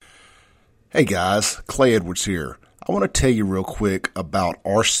Hey guys, Clay Edwards here. I want to tell you real quick about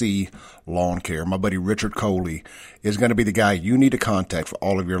RC Lawn Care. My buddy Richard Coley is going to be the guy you need to contact for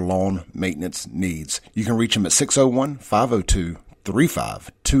all of your lawn maintenance needs. You can reach him at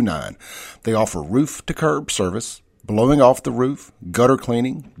 601-502-3529. They offer roof-to-curb service, blowing off the roof, gutter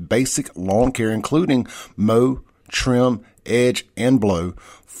cleaning, basic lawn care including mow, trim, edge, and blow,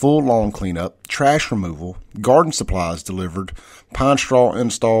 full lawn cleanup, trash removal, garden supplies delivered, pine straw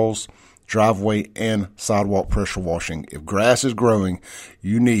installs, driveway and sidewalk pressure washing. If grass is growing,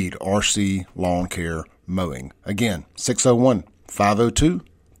 you need RC Lawn Care Mowing. Again,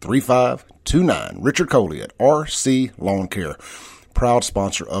 601-502-3529. Richard Coley at RC Lawn Care, proud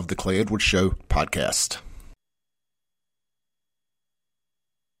sponsor of the Clay Edwards Show podcast.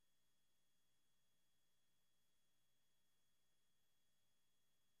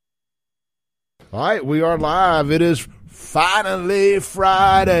 All right, we are live. It is finally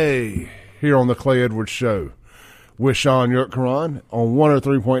Friday here on the Clay Edwards Show with Sean Yurtkaran on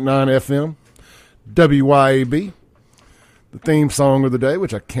 103.9 FM, WYAB. The theme song of the day,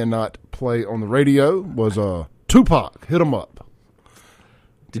 which I cannot play on the radio, was Tupac, Hit 'Em Up.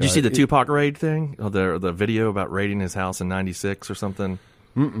 Did you see the Tupac raid thing? Oh, the video about raiding his house in 96 or something?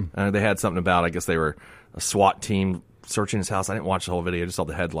 They had something about, I guess they were a SWAT team searching his house. I didn't watch the whole video. I just saw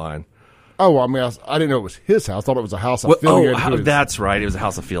the headline. Oh, I mean, I didn't know it was his house. I thought it was a house affiliated with his... That's right. It was a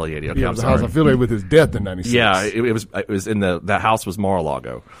house affiliated. Okay, yeah, it was a house affiliated with his death in 96. Yeah, it was in that house was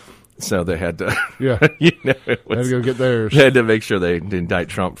Mar-a-Lago. So they had to... Yeah. They had to go get theirs. They had to make sure they indict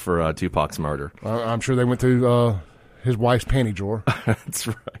Trump for Tupac's murder. I'm sure they went to his wife's panty drawer. That's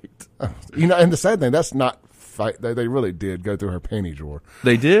right. And the sad thing, that's not... They really did go through her panty drawer.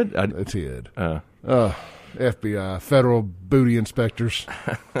 They did? They did. FBI, federal booty inspectors.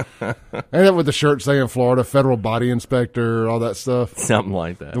 And that with the shirt saying Florida, federal body inspector, all that stuff. Something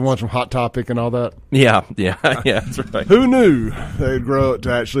like that. The ones from Hot Topic and all that. Yeah, that's right. Who knew they'd grow up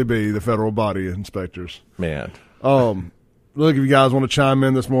to actually be the federal body inspectors? Man. Look, if you guys want to chime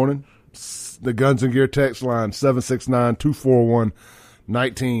in this morning, the Guns and Gear text line,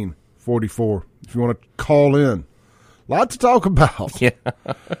 769-241-1944. If you want to call in. A lot to talk about. Yeah.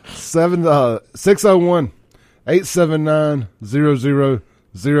 601-879-0002.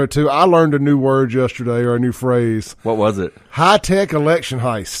 I learned a new word yesterday, or a new phrase. What was it? High-tech election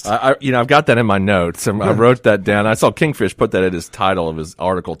heist. I've got that in my notes. I wrote that down. I saw Kingfish put that at his title of his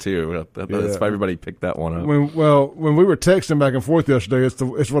article, too. That's why everybody picked that one up. When we were texting back and forth yesterday,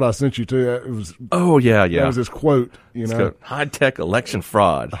 it's what I sent you to. It was. Oh, yeah. That was his quote, High-tech election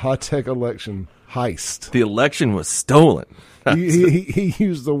fraud. High-tech election heist. The election was stolen. He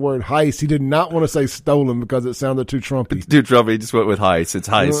used the word heist. He did not want to say stolen because it sounded too Trumpy. It's too Trumpy. He just went with heist. It's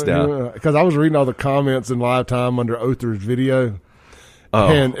heist now. Because I was reading all the comments in live time under Other's video. Oh,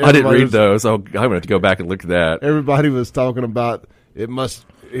 and I didn't read those. I'm going to have to go back and look at that. Everybody was talking about he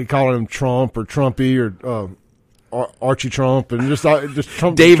calling him Trump or Trumpy or Archie Trump and just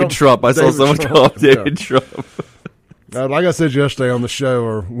Trump. David Trump. I saw someone call him David Trump. Like I said yesterday on the show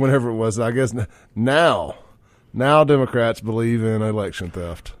or whenever it was, I guess now Democrats believe in election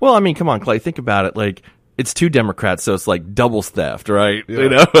theft. Well, I mean, come on, Clay. Think about it. Like, it's two Democrats, so it's like double theft, right?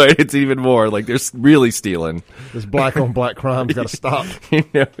 Yeah. It's even more. Like, they're really stealing. This black on black crime's got to stop.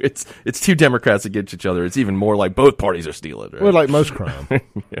 It's two Democrats against each other. It's even more like both parties are stealing, right? Well, like most crime.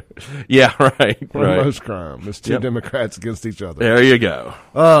 Yeah, right. Most crime. It's two Democrats against each other. There you go.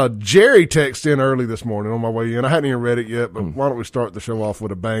 Jerry texted in early this morning on my way in. I hadn't even read it yet, but why don't we start the show off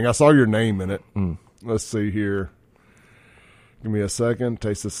with a bang? I saw your name in it. Let's see here. Give me a second.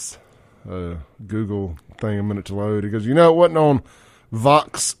 Takes this Google thing a minute to load. Because, it wasn't on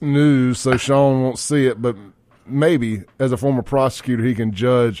Vox News, so Sean won't see it. But maybe, as a former prosecutor, he can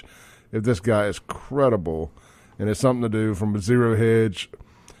judge if this guy is credible. And it's something to do from a Zero Hedge.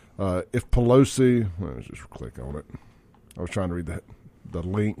 If Pelosi, let me just click on it. I was trying to read the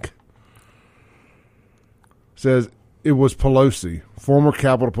link. It says, it was Pelosi, former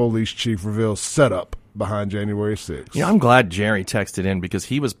Capitol Police chief, reveals setup behind January 6th. Yeah, I'm glad Jerry texted in because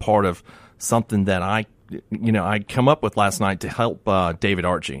he was part of something that I come up with last night to help David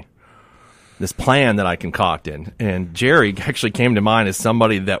Archie. This plan that I concocted. And Jerry actually came to mind as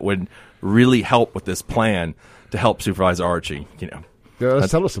somebody that would really help with this plan to help Supervisor Archie. Yeah,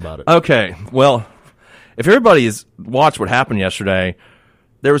 tell us about it. Okay, well, if everybody has watched what happened yesterday,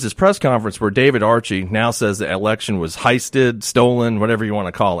 there was this press conference where David Archie now says the election was heisted, stolen, whatever you want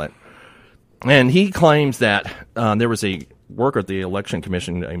to call it. And he claims that there was a worker at the election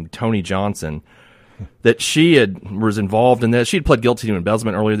commission named Tony Johnson that she was involved in this. She had pled guilty to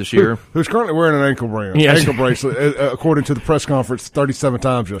embezzlement earlier this year. Who's currently wearing an ankle bracelet, according to the press conference, 37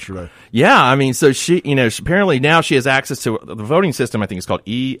 times yesterday. Yeah, I mean, so she, apparently now she has access to the voting system. I think it's called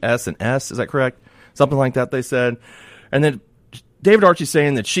ES and S. Is that correct? Something like that, they said. And then David Archie's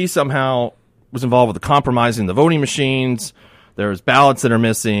saying that she somehow was involved with compromising the voting machines. There's ballots that are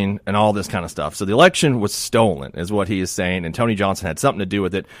missing and all this kind of stuff. So the election was stolen, is what he is saying, and Tony Johnson had something to do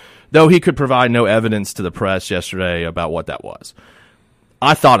with it, though he could provide no evidence to the press yesterday about what that was.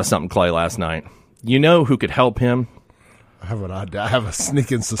 I thought of something, Clay, last night. You know who could help him? I have an idea. I have a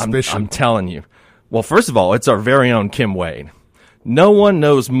sneaking suspicion. I'm telling you. Well, first of all, it's our very own Kim Wade. No one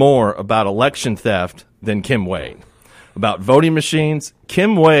knows more about election theft than Kim Wade. About voting machines,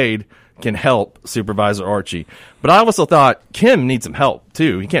 Kim Wade can help Supervisor Archie. But I also thought Kim needs some help,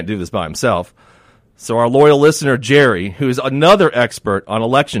 too. He can't do this by himself. So our loyal listener, Jerry, who is another expert on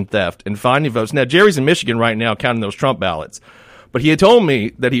election theft and finding votes. Now, Jerry's in Michigan right now counting those Trump ballots. But he had told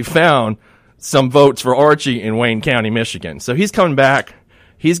me that he found some votes for Archie in Wayne County, Michigan. So he's coming back.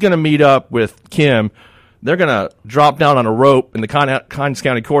 He's going to meet up with Kim. They're going to drop down on a rope in the Hinds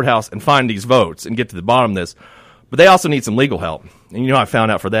County Courthouse and find these votes and get to the bottom of this. But they also need some legal help. And I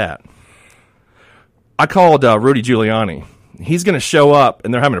found out for that. I called Rudy Giuliani. He's going to show up,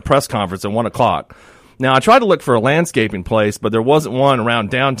 and they're having a press conference at 1 o'clock. Now, I tried to look for a landscaping place, but there wasn't one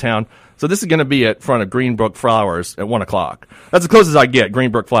around downtown. So this is going to be at front of Greenbrook Flowers at 1 o'clock. That's as close as I get,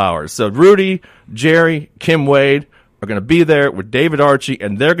 Greenbrook Flowers. So Rudy, Jerry, Kim Wade are going to be there with David Archie,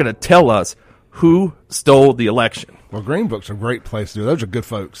 and they're going to tell us who stole the election. Well, Greenbrook's a great place to do. Those are good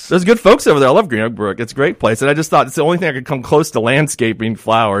folks. There's good folks over there. I love Greenbrook. It's a great place. And I just thought it's the only thing I could come close to landscaping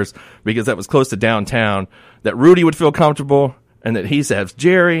flowers because that was close to downtown, that Rudy would feel comfortable and that he says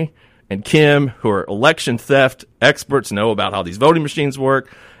Jerry and Kim, who are election theft experts, know about how these voting machines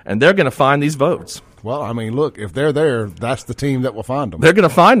work, and they're going to find these votes. Well, I mean, look, if they're there, that's the team that will find them. They're going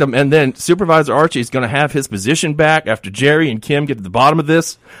to find them, and then Supervisor Archie is going to have his position back after Jerry and Kim get to the bottom of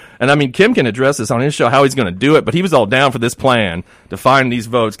this. And, I mean, Kim can address this on his show, how he's going to do it, but he was all down for this plan to find these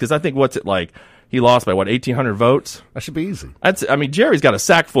votes, because I think, he lost by, 1,800 votes? That should be easy. Jerry's got a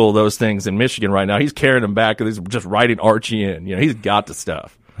sack full of those things in Michigan right now. He's carrying them back, and he's just writing Archie in. He's got the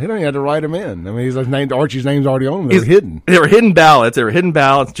stuff. He don't even have to write them in. I mean, he's named Archie's name's already on them. They're hidden. They were hidden ballots.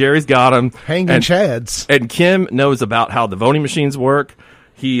 Jerry's got them. Hanging chads. And Kim knows about how the voting machines work.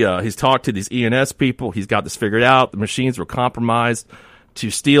 He's talked to these ENS people. He's got this figured out. The machines were compromised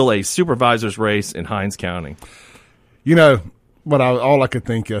to steal a supervisor's race in Hinds County. All I could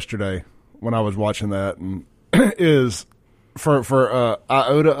think yesterday when I was watching that is for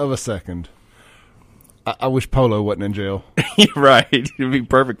iota of a second, I wish Polo wasn't in jail. Right. It'd be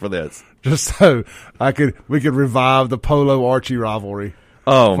perfect for this. Just so we could revive the Polo Archie rivalry.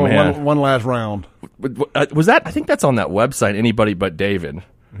 Oh, man. One last round. Was that? I think that's on that website, Anybody But David.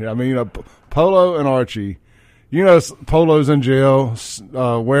 Yeah, I mean, Polo and Archie. Polo's in jail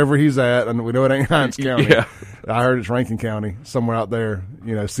wherever he's at, and we know it ain't Hinds County. Yeah. I heard it's Rankin County, somewhere out there,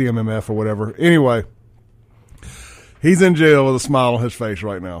 CMMF or whatever. Anyway, he's in jail with a smile on his face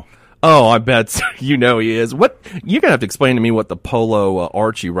right now. Oh, I bet he is. What you're gonna have to explain to me what the Polo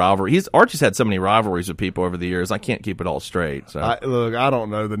Archie rivalry. Archie's had so many rivalries with people over the years. I can't keep it all straight. So I don't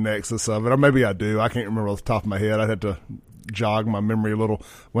know the nexus of it, or maybe I do. I can't remember off the top of my head. I'd have to jog my memory a little.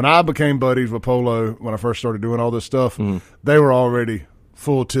 When I became buddies with Polo, when I first started doing all this stuff, they were already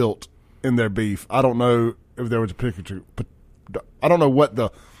full tilt in their beef. I don't know if there was a picture. I don't know what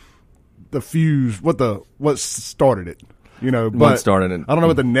the fuse, what started it. What started it? I don't know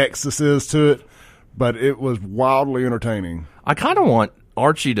what the nexus is to it, but it was wildly entertaining. I kind of want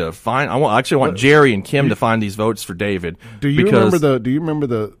Archie to find. I want Jerry and Kim to find these votes for David. Do you remember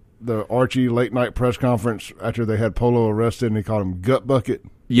the Archie late night press conference after they had Polo arrested and he called him Gut Bucket?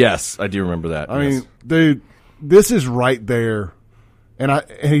 Yes, I do remember that. I mean, dude, this is right there, and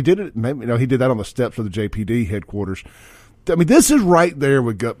he did it. Maybe he did that on the steps of the JPD headquarters. I mean, this is right there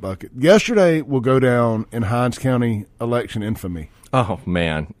with Gut Bucket. Yesterday will go down in Hinds County election infamy. Oh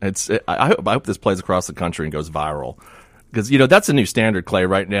man, I hope this plays across the country and goes viral, because that's a new standard, Clay,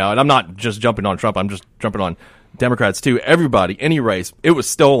 right now. And I'm not just jumping on Trump; I'm just jumping on Democrats too. Everybody, any race, it was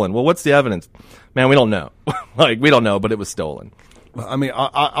stolen. Well, what's the evidence? Man, we don't know. We don't know, but it was stolen. I mean,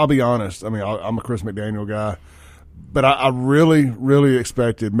 I'll be honest. I mean, I'm a Chris McDaniel guy, but I really, really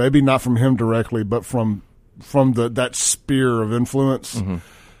expected, maybe not from him directly, but from that sphere of influence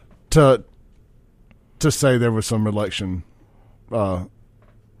to say there was some election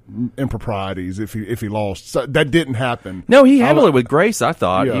improprieties if he lost. So that didn't happen. No, he handled it with grace. I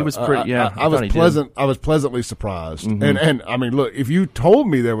thought he was pretty. I was pleasantly surprised. And I mean, look, if you told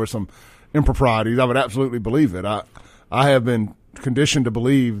me there was some improprieties, I would absolutely believe it. I have been conditioned to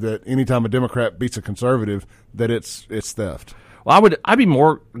believe that anytime a Democrat beats a conservative, that it's theft. Well, I'd be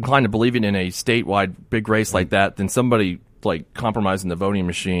more inclined to believe it in a statewide big race like that than somebody like compromising the voting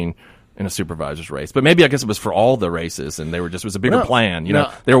machine in a supervisor's race. But maybe I guess it was for all the races, and it was a bigger plan. You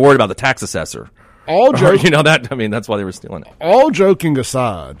know, they were worried about the tax assessor. All joking, that's why they were stealing it. All joking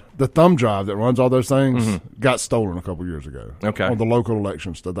aside, the thumb drive that runs all those things got stolen a couple years ago. Okay, on the local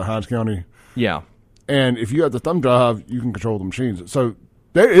elections, the HINDS County. Yeah, and if you have the thumb drive, you can control the machines. So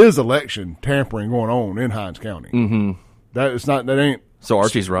there is election tampering going on in HINDS County. Mm-hmm. That ain't. So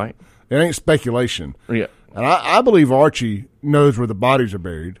Archie's right. It ain't speculation. Yeah. And I believe Archie knows where the bodies are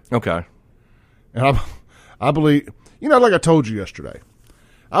buried. Okay. And I believe, like I told you yesterday,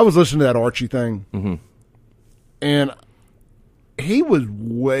 I was listening to that Archie thing, and he was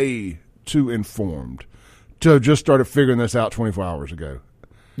way too informed to have just started figuring this out 24 hours ago.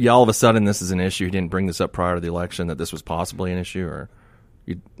 Yeah, all of a sudden this is an issue. He didn't bring this up prior to the election, that this was possibly an issue, or...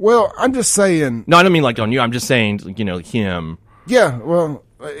 Well, I'm just saying... No, I don't mean like on you. I'm just saying, him. Yeah, well,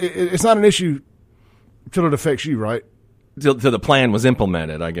 it's not an issue until it affects you, right? Till the plan was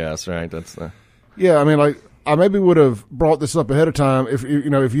implemented, I guess, right? That's the... Yeah, I mean, like, I maybe would have brought this up ahead of time if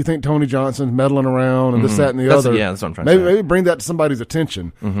you think Tony Johnson's meddling around and this, that, and the other. Yeah, that's what I'm trying to say. Maybe bring that to somebody's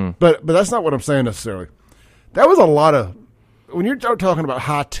attention. But that's not what I'm saying necessarily. That was a lot of... When you're talking about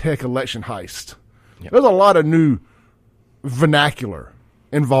high-tech election heist, there's a lot of new vernacular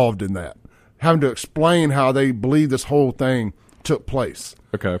involved in that, having to explain how they believe this whole thing took place.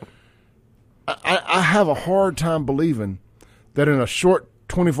 Okay. I have a hard time believing that in a short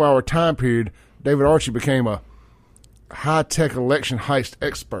 24-hour time period, David Archie became a high-tech election heist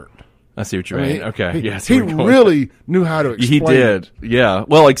expert. I see what you mean. Okay. Yes, he really knew how to explain. He did. Yeah.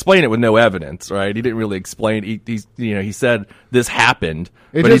 Well, explain it with no evidence, right? He didn't really explain. He said this happened,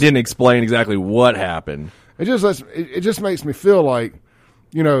 but he didn't explain exactly what happened. It just makes me feel like,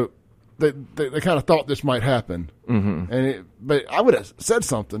 they kind of thought this might happen. But I would have said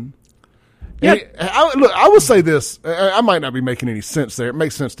something. Yeah. I will say this. I might not be making any sense there. It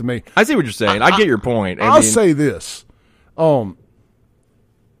makes sense to me. I see what you're saying. I get your point. I'll say this.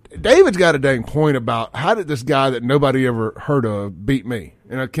 David's got a dang point about how did this guy that nobody ever heard of beat me?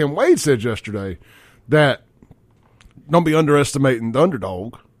 And Kim Wade said yesterday that don't be underestimating the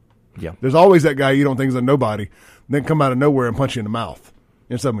underdog. Yeah. There's always that guy you don't think is a nobody, then come out of nowhere and punch you in the mouth,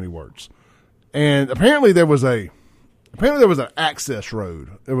 in so many words. And apparently there was an access road.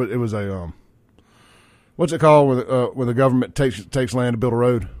 It was a what's it called when the government takes land to build a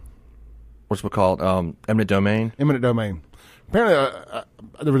road? What's it called? Eminent domain. Eminent domain. Apparently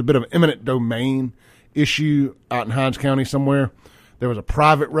there was a bit of an eminent domain issue out in HINDS County somewhere. There was a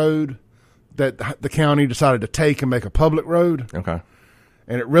private road that the county decided to take and make a public road. Okay.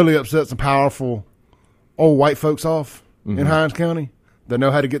 And it really upset some powerful old white folks off in HINDS County that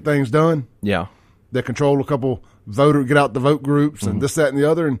know how to get things done. Yeah. That control a couple get out the vote groups and this, that, and the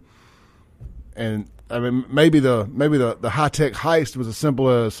other. And I mean, maybe the high-tech heist was as simple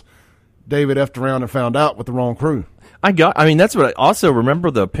as David effed around and found out with the wrong crew. That's what I also remember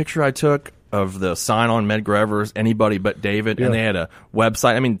the picture I took of the sign on MedGrevers, anybody but David, and they had a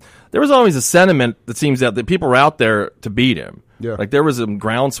website. I mean, there was always a sentiment that seems that people were out there to beat him. Yeah. Like there was a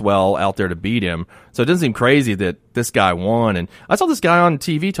groundswell out there to beat him. So it doesn't seem crazy that this guy won. And I saw this guy on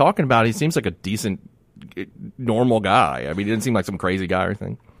TV talking about it. He seems like a decent, normal guy. I mean, he didn't seem like some crazy guy or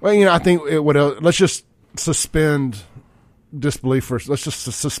anything. Well, I think it would. Let's just suspend disbelief first. Let's just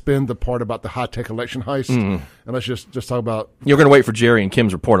suspend the part about the high-tech election heist, and let's just talk about... You're going to wait for Jerry and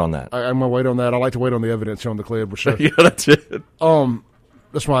Kim's report on that. I'm going to wait on that. I like to wait on the evidence showing the clear. Sure. Yeah, that's it.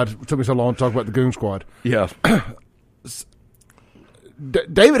 That's why it took me so long to talk about the Goon Squad. Yeah.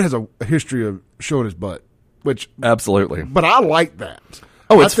 David has a history of showing his butt, which... Absolutely. But I like that.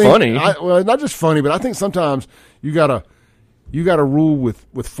 Oh, it's funny. Well, not just funny, but I think sometimes you gotta rule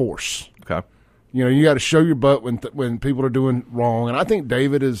with force. Okay. You got to show your butt when people are doing wrong, and I think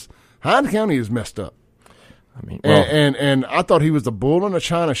HINDS County is messed up. I mean, and I thought he was the bull in a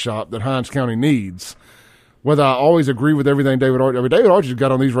china shop that HINDS County needs. Whether I always agree with everything David Archie's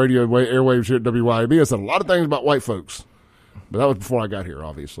got on these radio airwaves here at WYAB, I said a lot of things about white folks, but that was before I got here,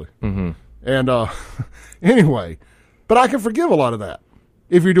 obviously. And anyway, but I can forgive a lot of that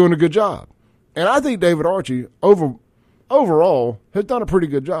if you're doing a good job, and I think David Archie overall has done a pretty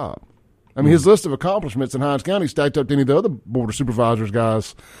good job. I mean, his list of accomplishments in HINDS County stacked up to any of the other board of supervisors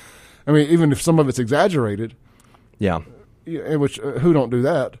guys. I mean, even if some of it's exaggerated. Yeah. Which who don't do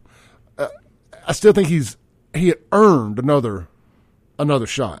that? I still think he had earned another another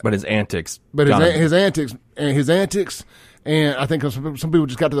shot. But his antics. But his antics, and I think some people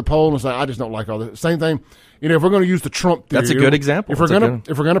just got to the poll and was like, I just don't like all this. Same thing. If we're going to use the Trump theory, that's a good example. If we're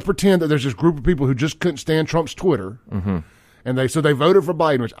going to pretend that there's this group of people who just couldn't stand Trump's Twitter, and they voted for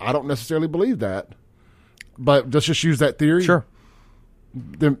Biden, which I don't necessarily believe that, but let's just use that theory. Sure.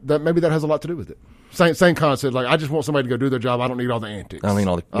 Then maybe that has a lot to do with it. Same concept. Like, I just want somebody to go do their job. I don't need all the antics. I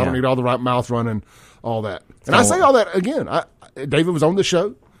don't need all the right mouth running, all that. And I say all that again. David was on the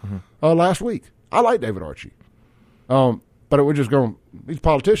show last week. I like David Archie. But we're just going, these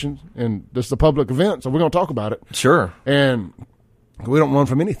politicians, and this is a public event, so we're going to talk about it. Sure. And we don't run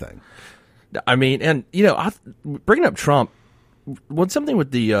from anything. I mean, and, bringing up Trump, something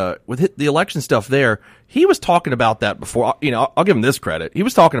with the election stuff there, he was talking about that before. I'll give him this credit. He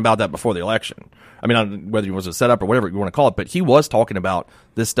was talking about that before the election. I mean, whether it was a setup or whatever you want to call it, but he was talking about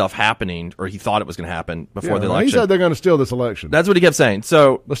this stuff happening, or he thought it was going to happen before the election. He said they're going to steal this election. That's what he kept saying.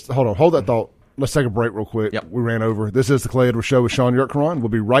 So hold that thought. Let's take a break real quick. Yep. We ran over. This is the Clay Edwards Show with Sean Yerkaron. We'll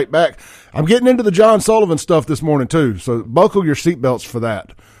be right back. I'm getting into the John Sullivan stuff this morning, too, so buckle your seatbelts for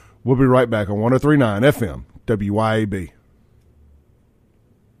that. We'll be right back on 103.9 FM, WYAB.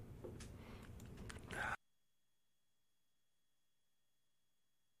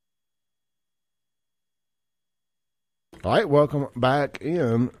 All right, welcome back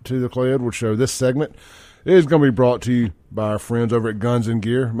in to the Clay Edwards Show. This segment is going to be brought to you by our friends over at Guns and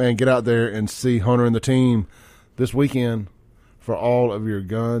Gear. Man, get out there and see Hunter and the team this weekend for all of your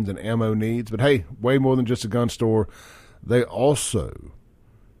guns and ammo needs. But, hey, way more than just a gun store. They also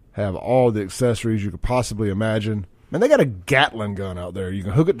have all the accessories you could possibly imagine. Man, they got a Gatling gun out there. You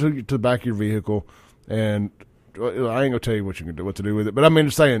can hook it to the back of your vehicle, and I ain't going to tell you what to do with it. But, I mean,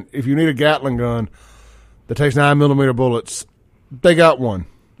 just saying, if you need a Gatling gun that takes 9mm bullets, they got one.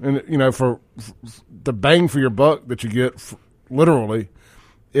 And, for the bang for your buck that you get, literally,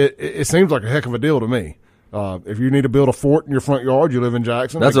 it seems like a heck of a deal to me. If you need to build a fort in your front yard, you live in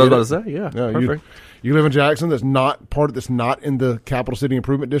Jackson. That's what I was about to say, yeah. Perfect. You live in Jackson that's not in the Capital City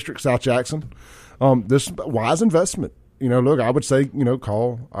Improvement District, South Jackson. This is a wise investment. Look, I would say,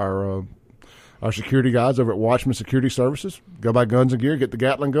 call our security guys over at Watchman Security Services. Go buy Guns and Gear, get the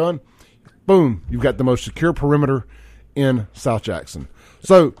Gatling gun. Boom, you've got the most secure perimeter in South Jackson.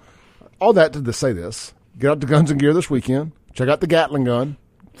 So, all that to say this. Get out to Guns and Gear this weekend. Check out the Gatling gun.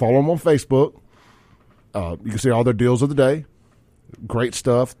 Follow them on Facebook. You can see all their deals of the day. Great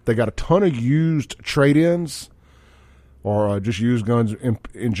stuff. They got a ton of used trade-ins or just used guns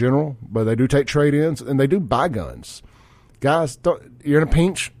in general, but they do take trade-ins, and they do buy guns. Guys, you're in a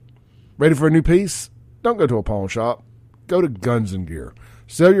pinch, ready for a new piece? Don't go to a pawn shop. Go to Guns and Gear.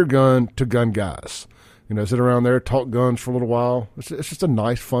 Sell your gun to gun guys. Sit around there, talk guns for a little while. It's just a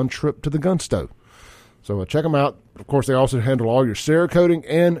nice, fun trip to the gun stove. So check them out. Of course, they also handle all your Cerakoting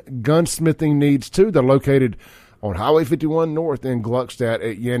and gunsmithing needs, too. They're located on Highway 51 North in Gluckstadt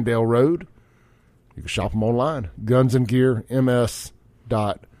at Yandell Road. You can shop them online,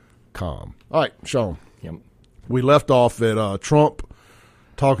 gunsandgearms.com. All right, Sean. Yep. We left off at Trump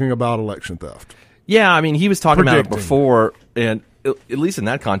talking about election theft. Yeah, I mean, he was talking about it before, and at least in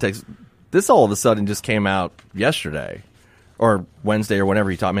that context, this all of a sudden just came out yesterday or Wednesday or whenever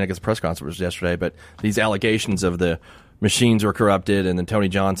he talked. I mean, I guess the press conference was yesterday, but these allegations of the machines were corrupted and then Tony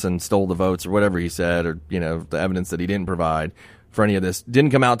Johnson stole the votes or whatever he said, or, the evidence that he didn't provide for any of this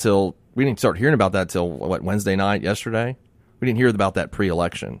didn't come out till, we didn't start hearing about that till, Wednesday night, yesterday? We didn't hear about that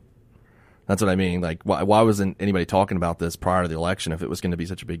pre-election. That's what I mean. Like, why wasn't anybody talking about this prior to the election if it was going to be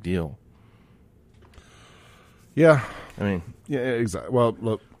such a big deal? Yeah. I mean, yeah, exactly. Well,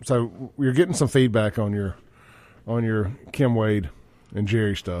 look, so we're getting some feedback on your Kim Wade and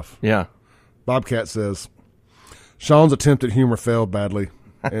Jerry stuff. Yeah. Bobcat says, Sean's attempt at humor failed badly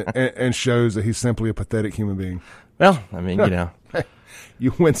and shows that he's simply a pathetic human being. Well, I mean,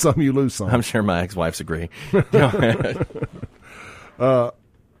 you win some, you lose some. I'm sure my ex-wives agree.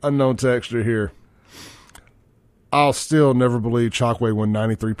 Unknown texture here. I'll still never believe Chokwe won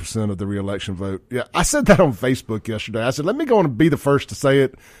 93% of the re-election vote. Yeah, I said that on Facebook yesterday. I said, let me go on and be the first to say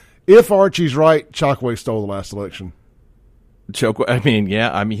it. If Archie's right, Chokwe stole the last election. Chokwe, I mean,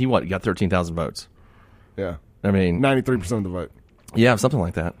 yeah. I mean, he got 13,000 votes. Yeah. I mean, 93% of the vote. Yeah, something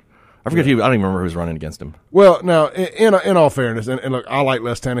like that. I forget who. I don't even remember who was running against him. Well, now, in all fairness, and look, I like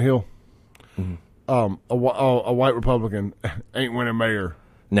Les Tannehill. Mm-hmm. A white Republican ain't winning mayor.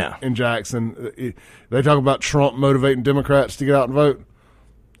 No. In Jackson. They talk about Trump motivating Democrats to get out and vote.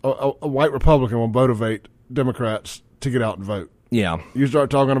 A white Republican will motivate Democrats to get out and vote. Yeah. You start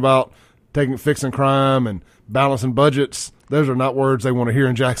talking about fixing crime and balancing budgets, those are not words they want to hear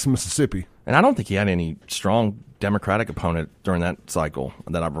in Jackson, Mississippi. And I don't think he had any strong Democratic opponent during that cycle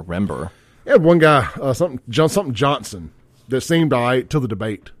that I remember. He had one guy, something Johnson, that seemed all right till the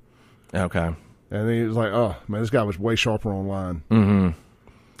debate. Okay. And then he was like, oh, man, this guy was way sharper online. Mm-hmm.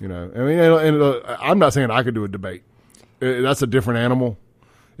 You know, I mean, and I'm not saying I could do a debate. That's a different animal,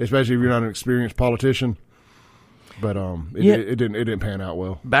 especially if you're not an experienced politician. But it didn't pan out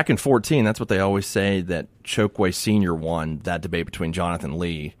well. Back in 2014, that's what they always say, that Chokwe Sr. won that debate between Jonathan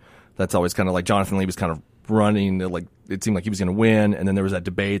Lee. That's always kind of like Jonathan Lee was kind of running, like it seemed like he was going to win, and then there was that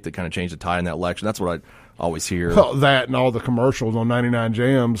debate that kind of changed the tide in that election. That's what I always hear. Well, that and all the commercials on 99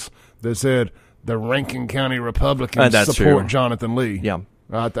 Jams that said the Rankin County Republicans support true. Jonathan Lee. Yeah.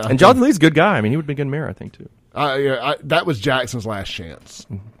 And Jonathan Lee's a good guy. I mean, he would be a good mayor, I think, too. That was Jackson's last chance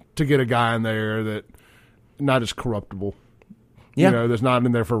to get a guy in there that not as corruptible. Yeah. You know, that's not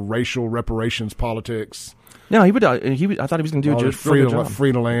in there for racial reparations politics. No, he would. I thought he was going to do just free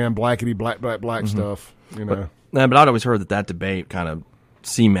to land, blackity, black stuff. You know. But I'd always heard that debate kind of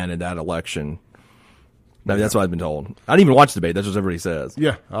cemented that election. I mean, that's what I've been told. I didn't even watch the debate. That's what everybody says.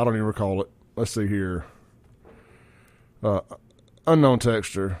 Yeah, I don't even recall it. Let's see here. Unknown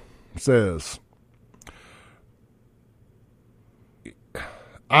texter says,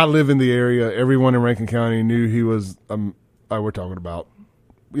 I live in the area. Everyone in Rankin County knew he was. We're talking about.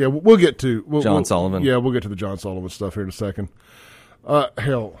 Yeah, we'll get to John Sullivan. Yeah, we'll get to the John Sullivan stuff here in a second.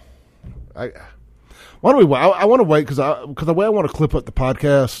 Hell, why don't we? I want to wait because the way I want to clip up the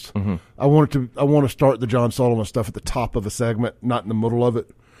podcast, I want to start the John Sullivan stuff at the top of a segment, not in the middle of it.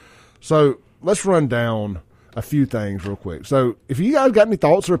 So let's run down a few things real quick. So if you guys got any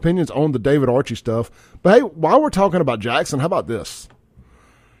thoughts or opinions on the David Archie stuff, but hey, while we're talking about Jackson, how about this?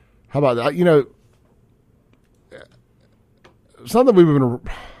 How about that? You know, something we've been.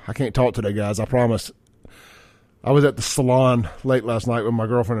 I can't talk today, guys. I promise. I was at the salon late last night with my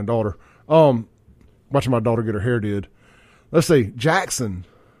girlfriend and daughter. Watching my daughter get her hair did. Let's see, Jackson,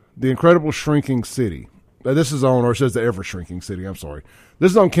 the incredible shrinking city. This is on, or it says the ever shrinking city. I'm sorry.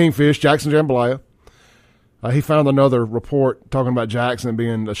 This is on Kingfish, Jackson Jambalaya. He found another report talking about Jackson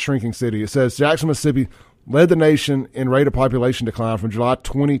being a shrinking city. It says Jackson, Mississippi led the nation in rate of population decline from July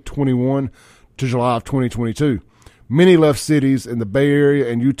 2021 to July of 2022. Many left cities in the Bay Area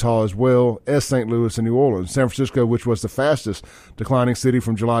and Utah as well as St. Louis and New Orleans. San Francisco, which was the fastest declining city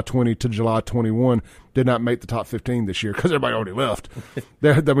from July 20 to July 21, did not make the top 15 this year because everybody already left.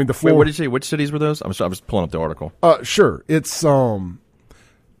 The four. Wait, what did you say? Which cities were those? I was pulling up the article. Sure. It's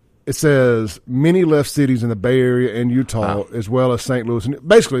it says many left cities in the Bay Area and Utah as well as St. Louis. And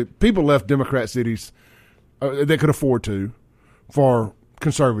basically, people left Democrat cities they could afford to for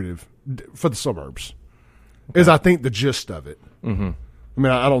conservative, for the suburbs. Is I think the gist of it. Mm-hmm. I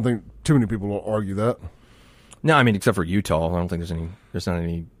mean, I don't think too many people will argue that. No, I mean, except for Utah, I don't think there's not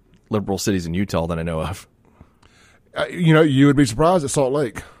any liberal cities in Utah that I know of. You would be surprised at Salt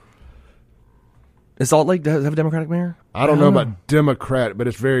Lake. Does Salt Lake have a Democratic mayor? I don't know about Democrat, but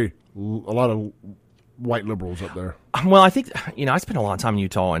it's a lot of white liberals up there. Well, I think, I spent a lot of time in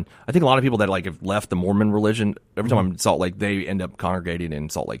Utah, and I think a lot of people that have left the Mormon religion, every time I'm in Salt Lake, they end up congregating in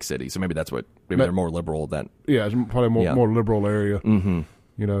Salt Lake City. So maybe that's maybe they're more liberal than. Yeah, it's probably more liberal area. Mm-hmm.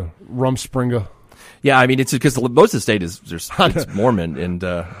 Rumspringa. Yeah, I mean, it's because most of the state it's Mormon, and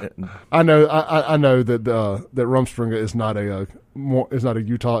I know that that Rumspringa is not a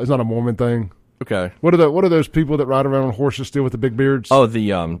Utah, it's not a Mormon thing. Okay. What are those people that ride around on horses still with the big beards? Oh, the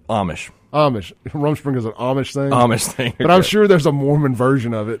Amish. Rumspringa is an Amish thing? Amish thing. But I'm sure there's a Mormon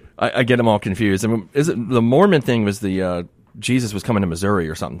version of it. I get them all confused. I mean, is it the Mormon thing was the Jesus was coming to Missouri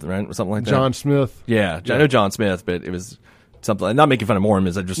or something, right? Or something like that? John Smith. Yeah, I know John Smith, but it was something. I'm not making fun of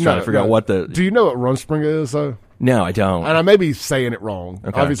Mormons. I'm just trying to figure out what the. Do you know what Rumspringa is, though? No, I don't. And I may be saying it wrong.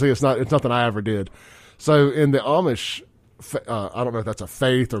 Okay. Obviously, it's nothing I ever did. So in the Amish, I don't know if that's a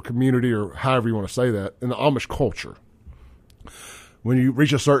faith or community or however you want to say that, in the Amish culture, when you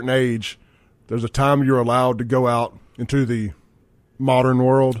reach a certain age, there's a time you're allowed to go out into the modern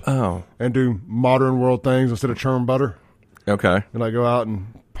world and do modern world things instead of churn butter. Okay. And go out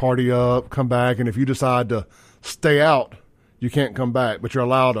and party up, come back, and if you decide to stay out, you can't come back, but you're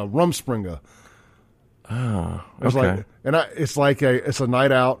allowed a Rumspringa. Oh, okay. It's a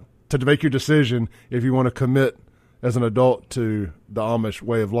night out to make your decision if you want to commit as an adult to the Amish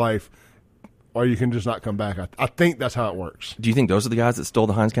way of life, or you can just not come back. I think that's how it works. Do you think those are the guys that stole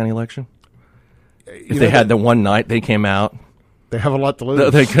the Hinds County election? If they had the one night they came out, they have a lot to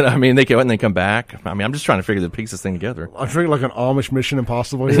lose. They go out and they come back. I mean, I'm just trying to figure the piece thing together. I think like an Amish Mission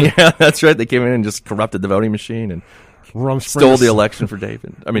Impossible here. Yeah, that's right. They came in and just corrupted the voting machine and stole the election for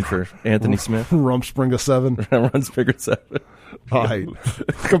David. I mean, for Anthony Smith. Rumspringa 7. Rumspringa 7. All right.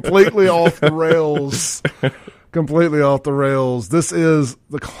 Completely off the rails. completely off the rails. This is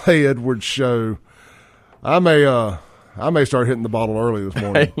the Clay Edwards Show. I may start hitting the bottle early this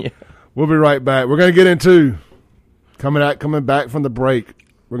morning. Yeah. We'll be right back. We're going to get into coming back from the break.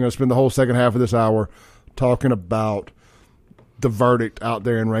 We're going to spend the whole second half of this hour talking about the verdict out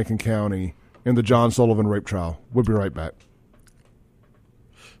there in Rankin County in the John Sullivan rape trial. We'll be right back.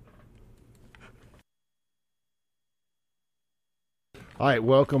 All right,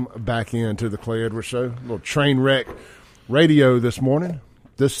 welcome back into the Clay Edwards Show. A little train wreck radio this morning.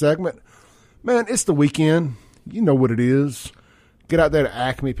 This segment, man, it's the weekend. You know what it is. Get out there to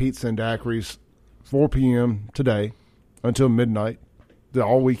Acme Pizza and Daiquiris, 4 p.m. today until midnight.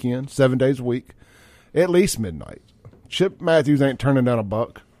 All weekend, 7 days a week, at least midnight. Chip Matthews ain't turning down a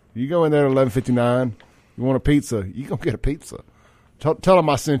buck. You go in there at 11:59. You want a pizza? You gonna get a pizza. Tell them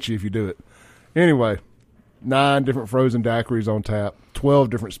I sent you if you do it. Anyway. 9 different frozen daiquiris on tap, 12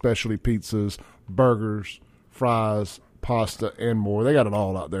 different specialty pizzas, burgers, fries, pasta, and more. They got it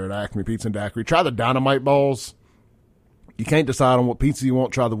all out there at Acme Pizza and Daiquiri. Try the dynamite balls. You can't decide on what pizza you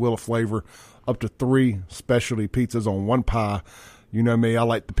want. Try the Wheel of Flavor. Up to 3 specialty pizzas on one pie. You know me, I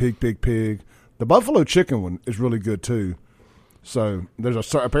like the pig. The buffalo chicken one is really good too. So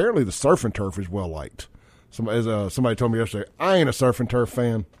apparently the surf and turf is well liked. Somebody told me yesterday, I ain't a surf and turf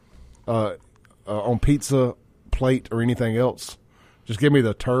fan. On pizza, plate, or anything else. Just give me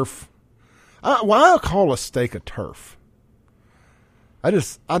the turf. Why call a steak a turf? I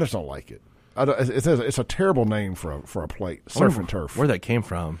just don't like it. It's a terrible name for a plate. Surf and turf. Where that came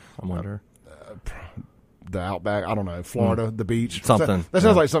from, I wonder. The Outback, I don't know, Florida, the beach. Something. That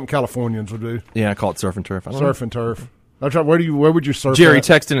sounds like something Californians would do. Yeah, I call it surf and turf. Surf and turf. Where would you surf? Jerry, at?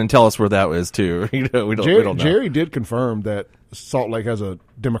 text in and tell us where that was too. We don't know. Jerry did confirm that Salt Lake has a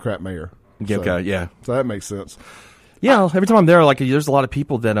Democrat mayor. Okay, yeah. So that makes sense. Yeah, every time I'm there, there's a lot of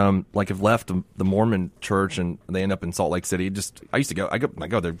people that have left the Mormon church and they end up in Salt Lake City. I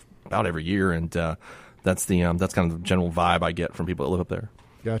go there about every year, and that's kind of the general vibe I get from people that live up there.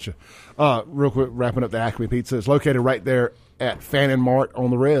 Gotcha. Real quick, wrapping up the Acme Pizza. It's located right there at Fannin Mart on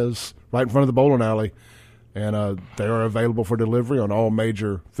the Res, right in front of the bowling alley, and they are available for delivery on all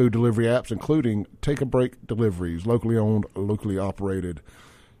major food delivery apps, including Take a Break Deliveries, locally owned, locally operated.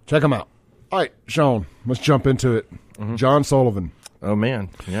 Check them out. All right, Sean, let's jump into it. Mm-hmm. John Sullivan. Oh, man.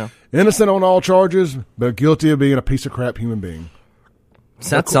 Yeah. Innocent on all charges, but guilty of being a piece of crap human being.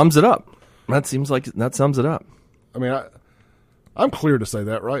 That sums it up. That sums it up. I mean, I'm clear to say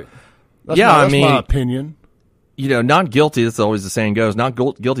that, right? That's my opinion. Not guilty, that's always the saying goes. Not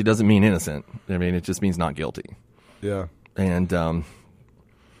guilty doesn't mean innocent. I mean, it just means not guilty. Yeah. And,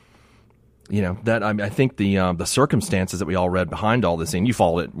 I think the circumstances that we all read behind all this, and you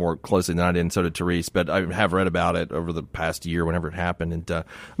followed it more closely than I did, and so did Therese, but I have read about it over the past year, whenever it happened, and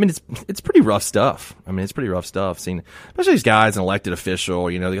it's pretty rough stuff. Seeing, especially these guys, an elected official,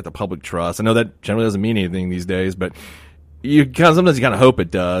 they got the public trust. I know that generally doesn't mean anything these days, but sometimes you kind of hope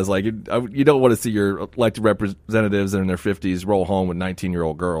it does. You don't want to see your elected representatives that are in their 50s roll home with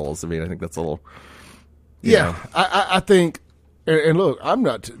 19-year-old girls. I mean, I think that's a little. Yeah, I think. And look, I'm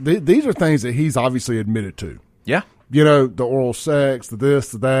not. These are things that he's obviously admitted to. Yeah. The oral sex, the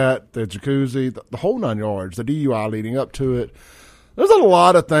this, the that, the jacuzzi, the whole 9 yards, the DUI leading up to it. There's a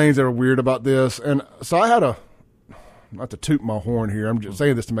lot of things that are weird about this. And so I had not to toot my horn here, I'm just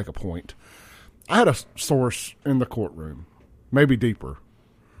saying this to make a point. I had a source in the courtroom, maybe deeper.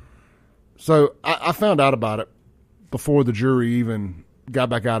 So I found out about it before the jury even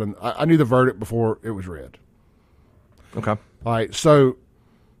got back out. And I knew the verdict before it was read. Okay. All right,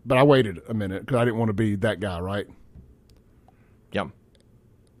 but I waited a minute because I didn't want to be that guy, right? Yep.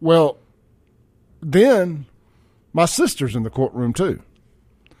 Well, then my sister's in the courtroom too.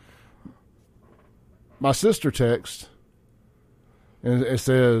 My sister texts and it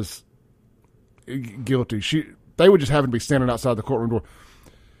says guilty. They would just happen to be standing outside the courtroom door.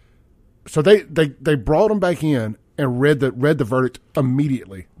 So they brought them back in and read the verdict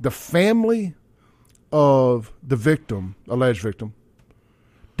immediately. The family of the victim, alleged victim,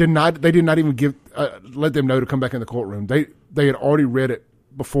 did not even give let them know to come back in the courtroom. They had already read it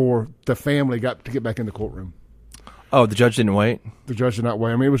before the family got to get back in the courtroom. Oh, the judge didn't wait? The judge did not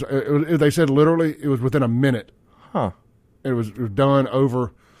wait. I mean, they said literally it was within a minute. Huh. It was done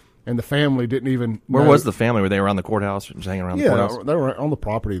over, and the family didn't even Where was the family? Were they around the courthouse? Just hanging around the courthouse? Yeah, they were on the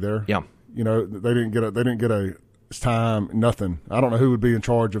property there. Yeah. They didn't get a time, nothing. I don't know who would be in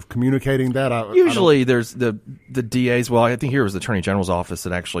charge of communicating that. Usually there's the DA's. Well, I think here was the Attorney General's office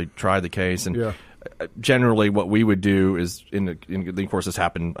that actually tried the case. And generally what we would do is, of course, this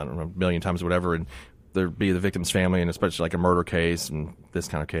happened, I don't know, a million times or whatever, and there'd be the victim's family, and especially like a murder case and this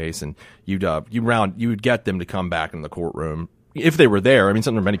kind of case, and you would get them to come back in the courtroom if they were there. I mean,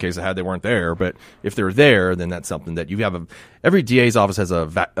 some in many cases they weren't there, but if they're there, then that's something that you have. Every DA's office has a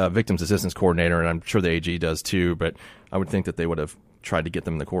victims assistance coordinator, and I'm sure the AG does too. But I would think that they would have tried to get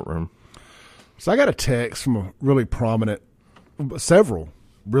them in the courtroom. So I got a text from several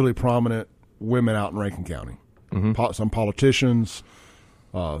really prominent women out in Rankin County, some politicians,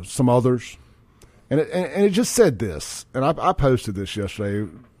 some others, and it just said this, and I posted this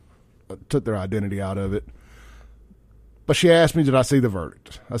yesterday. I took their identity out of it. But she asked me, did I see the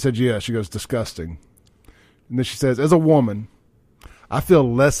verdict? I said, yes. She goes, disgusting. And then she says, as a woman, I feel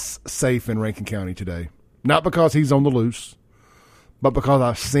less safe in Rankin County today. Not because he's on the loose, but because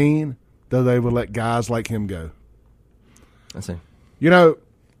I've seen that they would let guys like him go. I see. You know,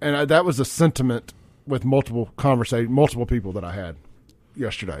 and that was a sentiment with multiple people that I had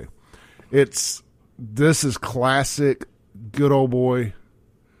yesterday. This is classic good old boy.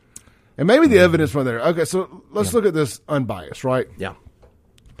 And maybe the evidence from there. Okay, so let's look at this unbiased, right? Yeah.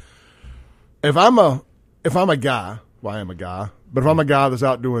 If I'm a guy, well, I am a guy, but if I'm a guy that's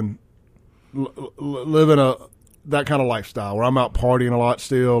out living that kind of lifestyle where I'm out partying a lot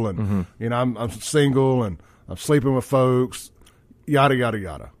still, and you know I'm single and I'm sleeping with folks, yada yada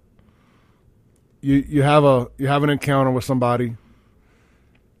yada. You have an encounter with somebody.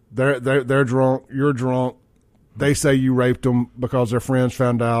 They're drunk. You're drunk. They say you raped them because their friends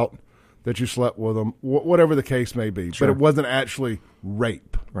found out that you slept with them, whatever the case may be. Sure. But it wasn't actually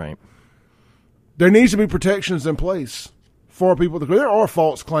rape. Right. There needs to be protections in place for people. There are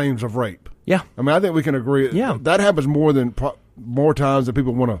false claims of rape. Yeah. I mean, I think we can agree. Yeah. That happens more times than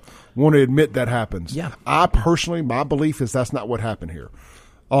people want to admit that happens. Yeah. I personally, my belief is that's not what happened here.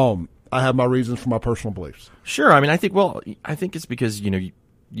 I have my reasons for my personal beliefs. Sure. I mean, I think it's because,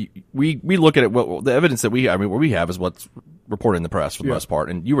 we look at it. Well, the evidence that what we have is what's reported in the press for the most part,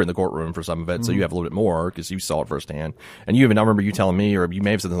 and you were in the courtroom for some of it, so you have a little bit more because you saw it firsthand. And I remember you telling me, or you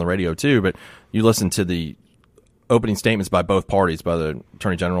may have said it on the radio too, but you listened to the opening statements by both parties, by the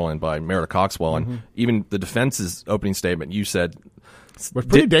Attorney General and by Meredith Coxwell, and even the defense's opening statement. You said was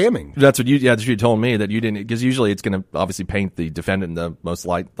pretty damning. That's what you told me, that you didn't, because usually it's going to obviously paint the defendant in the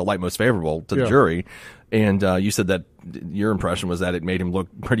light most favorable to the jury. And you said that your impression was that it made him look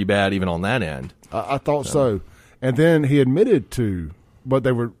pretty bad even on that end. I thought so. And then he admitted to what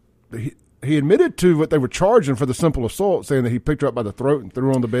they were charging for the simple assault, saying that he picked her up by the throat and threw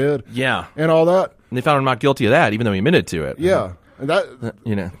her on the bed. Yeah. And all that. And they found him not guilty of that, even though he admitted to it. Yeah. And that,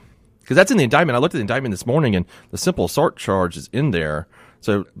 because that's in the indictment. I looked at the indictment this morning, and the simple assault charge is in there.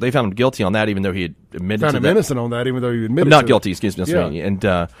 So they found him guilty on that, even though he had admitted to that. Found him innocent on that, even though he admitted not guilty, excuse me. Yeah.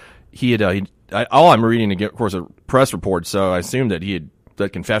 And all I'm reading, of course, a press report, so I assume that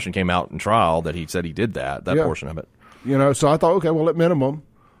that confession came out in trial, that he said he did that portion of it. So I thought, okay, well, at minimum,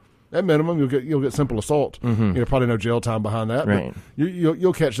 you'll get simple assault. Probably no jail time behind that, right. But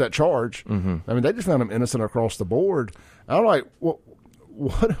you'll catch that charge. I mean, they just found him innocent across the board. I'm like, what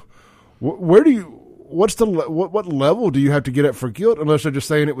level do you have to get at for guilt, unless they're just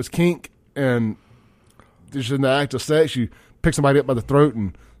saying it was kink and just in the act of sex, you pick somebody up by the throat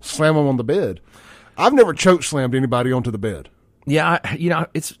and slam them on the bed. I've never choke slammed anybody onto the bed. Yeah,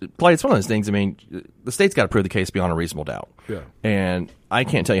 it's one of those things. I mean, the state's got to prove the case beyond a reasonable doubt. Yeah. And I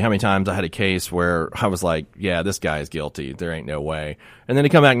can't tell you how many times I had a case where I was like, yeah, this guy is guilty. There ain't no way. And then they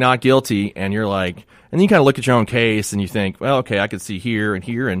come back not guilty, and you're like, and then you kind of look at your own case and you think, well, okay, I could see here and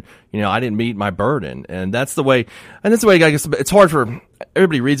here, and, I didn't meet my burden. And that's the way, I guess it's hard for,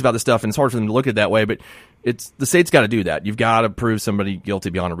 everybody reads about this stuff, and it's hard for them to look at it that way, but the state's got to do that. You've got to prove somebody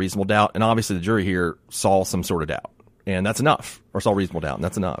guilty beyond a reasonable doubt. And obviously the jury here saw some sort of doubt. And that's enough, or saw reasonable doubt, and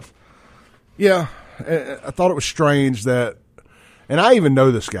that's enough. Yeah, I thought it was strange that, and I even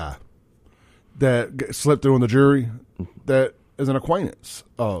know this guy that slipped through on the jury that is an acquaintance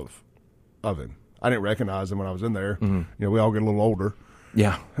of him. I didn't recognize him when I was in there. We all get a little older.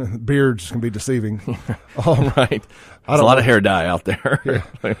 Yeah. Beards can be deceiving. Right. There's a lot of hair dye out there.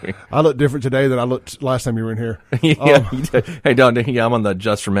 Yeah. I look different today than I looked last time you were in here. Yeah, you did. Hey, Don, I'm on the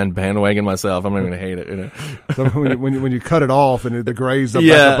Just for Men bandwagon myself. I'm not going to hate it. So when you cut it off and the grays back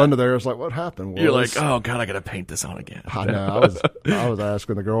up under there, it's like, what happened? You're like, oh God, I got to paint this on again. I know. I was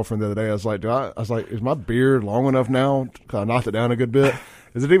asking the girlfriend the other day. I was like, is my beard long enough now? I knocked it down a good bit.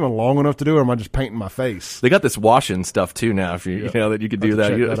 Is it even long enough to do, or am I just painting my face? They got this washing stuff too now. If you know that you could do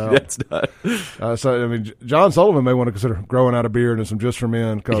that. That's not. So I mean, John Sullivan may want to consider growing out a beard and some Just for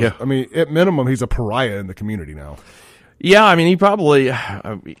Men, because I mean, at minimum, he's a pariah in the community now. Yeah, I mean, he probably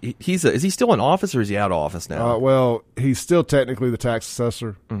is he still in office or is he out of office now? Well, he's still technically the tax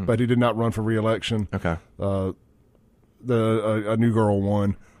assessor, but he did not run for re-election. Okay. A new girl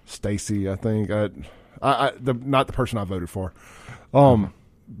won, Stacy, I think. Not the person I voted for.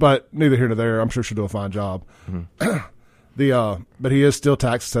 But neither here nor there. I'm sure she'll do a fine job. But he is still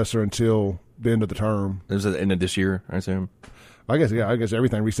tax assessor until the end of the term. Is it the end of this year, I assume? I guess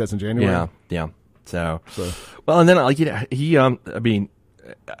everything resets in January. Yeah. So, well, and then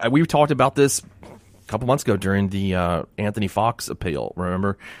we talked about this a couple months ago during the Anthony Fox appeal,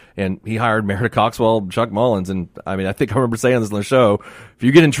 remember? And he hired Meredith Coxwell, Chuck Mullins, and I think I remember saying this on the show. If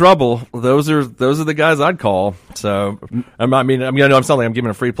you get in trouble, those are the guys I'd call. So, I'm not like I'm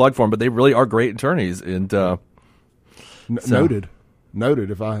giving a free plug for them, but they really are great attorneys. And noted.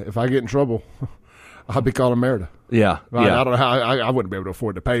 If I get in trouble, I'll be calling Meredith. Yeah, I don't know how I wouldn't be able to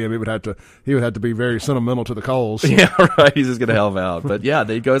afford to pay him. He would have to be very sentimental to the calls. Yeah, right. He's just going to help out. But yeah,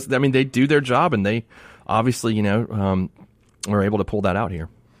 they do their job, and they obviously, were able to pull that out here.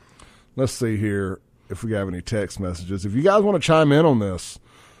 Let's see here if we have any text messages. If you guys want to chime in on this,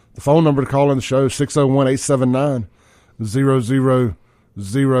 the phone number to call in the show is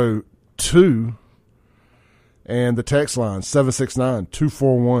 601-879-0002, and the text line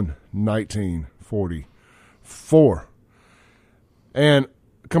 769-241-1944. And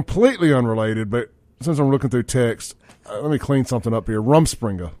completely unrelated, but since I'm looking through text, let me clean something up here.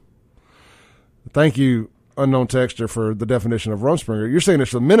 Rumspringa. Thank you, unknown texter, for the definition of Rumspringa. You're saying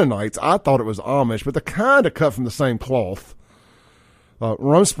it's the Mennonites. I thought it was Amish, but they're kind of cut from the same cloth.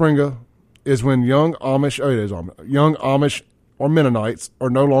 Rumspringa is when young Amish or Mennonites are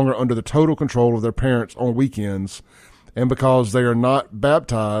no longer under the total control of their parents on weekends, and because they are not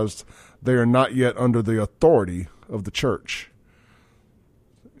baptized, they are not yet under the authority of the church.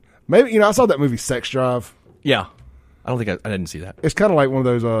 Maybe, I saw that movie Sex Drive. Yeah. I don't think I didn't see that. It's kind of like one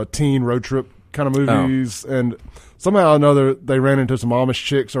of those teen road trip kind of movies. Oh. And somehow or another, they ran into some Amish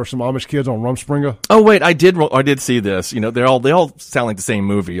chicks or some Amish kids on Rumspringa. Oh, wait, I did see this. They all sound like the same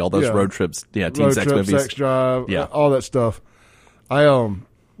movie, all those road trips. Yeah, teen road sex trip, movies. Sex Drive, all that stuff.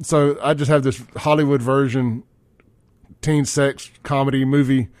 So I just have this Hollywood version teen sex comedy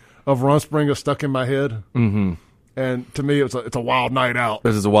movie of Rumspringa stuck in my head. Mm-hmm. And to me, it's a wild night out.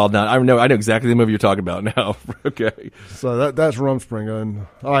 This is a wild night. I know exactly the movie you're talking about now. Okay. So that's Rumspringa. And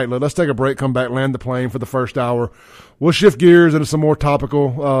all right, let's take a break, come back, land the plane for the first hour. We'll shift gears into some more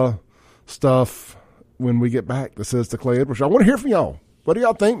topical stuff when we get back. This is the Clay Edwards Show. I want to hear from y'all. What do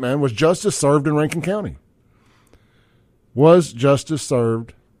y'all think, man? Was justice served in Rankin County? Was justice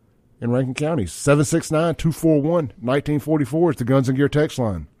served in Rankin County? 769-241-1944 is the Guns and Gear text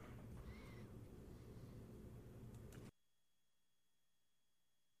line.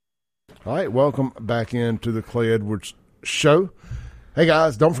 All right, welcome back into the Clay Edwards Show. Hey,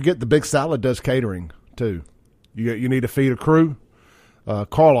 guys, don't forget the Big Salad does catering, too. You need to feed a crew.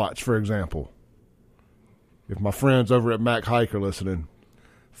 Car lots, for example. If my friends over at Mac Hike are listening,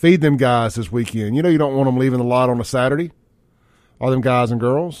 feed them guys this weekend. You don't want them leaving the lot on a Saturday. All them guys and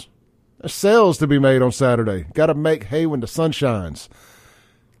girls. There's sales to be made on Saturday. Got to make hay when the sun shines.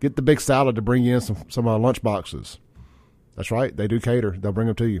 Get the Big Salad to bring you in some lunch boxes. That's right. They do cater. They'll bring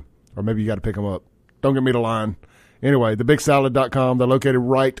them to you. Or maybe you got to pick them up. Don't get me the line. Anyway, thebigsalad.com. They're located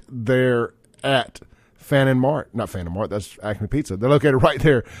right there at Fannin Mart. Not Fannin Mart. That's Acme Pizza. They're located right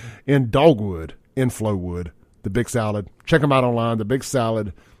there in Dogwood, in Flowood. The Big Salad. Check them out online.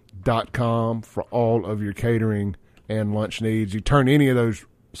 thebigsalad.com for all of your catering and lunch needs. You turn any of those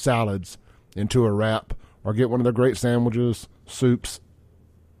salads into a wrap or get one of their great sandwiches, soups,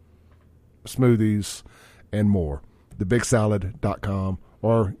 smoothies, and more. thebigsalad.com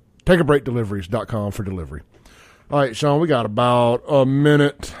or takeabreakdeliveries.com for delivery. All right, Sean, we got about a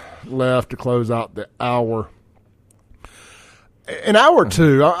minute left to close out the hour. An hour or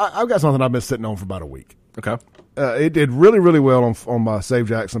two, I've got something I've been sitting on for about a week. Okay. It did really, really well on my Save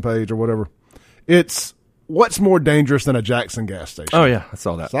Jackson page or whatever. It's what's more dangerous than a Jackson gas station? Oh, yeah, I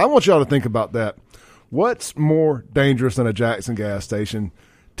saw that. So I want y'all to think about that. What's more dangerous than a Jackson gas station?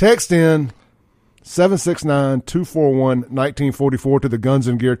 Text in 769-241-1944 to the Guns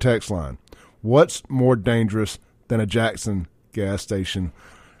and Gear text line. What's more dangerous than a Jackson gas station?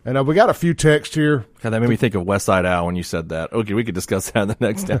 And we got a few texts here. God, that made me think of West Side Al when you said that. Okay, we could discuss that in the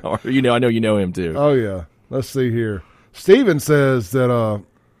next hour. I know you know him too. Oh, yeah. Let's see here. Steven says that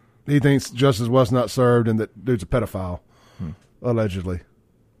he thinks justice was not served and that dude's a pedophile, allegedly.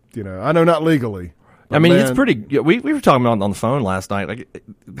 I know not legally. I mean, it's pretty. We were talking about on the phone last night. Like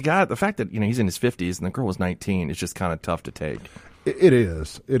the fact that he's in his 50s and the girl was 19 is just kind of tough to take. It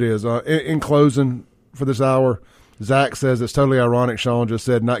is. It is. In closing for this hour, Zach says it's totally ironic. Sean just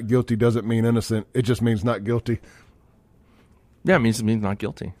said not guilty doesn't mean innocent. It just means not guilty. Yeah, it means not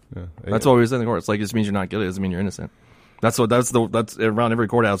guilty. Yeah. That's what we said in the court. It's like it just means you're not guilty. It doesn't mean you're innocent. That's around every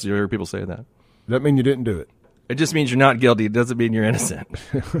courthouse. You hear people say that. Does that mean you didn't do it? It just means you're not guilty. It doesn't mean you're innocent.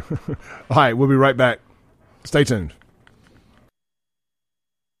 All right, we'll be right back. Stay tuned.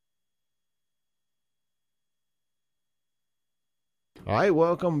 All right,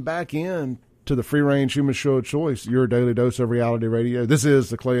 welcome back in to the Free Range Human Show of Choice, your daily dose of reality radio. This is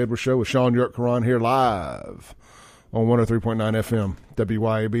the Clay Edwards Show with Sean York Karan here live on 103.9 FM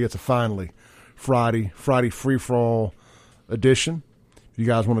WYAB. It's a finally Friday free-for-all edition. If you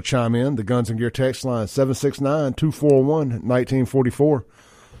guys want to chime in, the Guns and Gear text line 769-241-1944.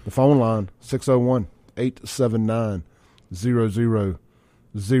 The phone line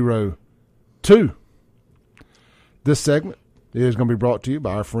 601-879-0002. This segment is going to be brought to you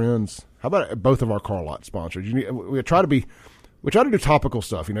by our friends. How about both of our car lot sponsors? We try to do topical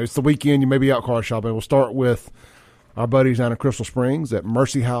stuff. It's the weekend. You may be out car shopping. We'll start with our buddies down in Crystal Springs at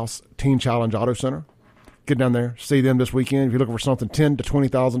Mercy House Teen Challenge Auto Center. Get down there, see them this weekend. If you're looking for something $10,000 to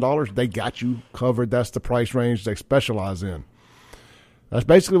 $20,000, they got you covered. That's the price range they specialize in. That's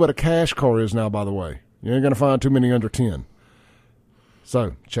basically what a cash car is now, by the way. You ain't going to find too many under 10.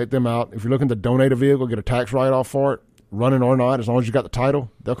 So check them out. If you're looking to donate a vehicle, get a tax write-off for it, running or not, as long as you got the title,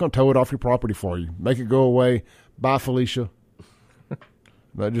 they'll come tow it off your property for you. Make it go away. Bye, Felicia.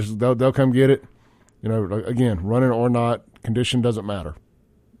 They'll come get it. Again, running or not, condition doesn't matter.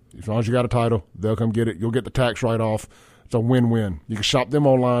 As long as you got a title, they'll come get it. You'll get the tax write-off. It's a win-win. You can shop them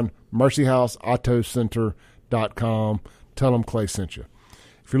online, mercyhouseautocenter.com. Tell them Clay sent you.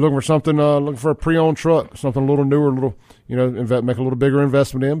 If you're looking for something, looking for a pre-owned truck, something a little newer, make a little bigger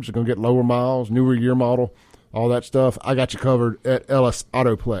investment in, but you're going to get lower miles, newer year model, all that stuff, I got you covered at Ellis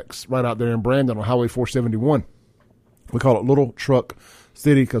Autoplex, right out there in Brandon on Highway 471. We call it Little Truck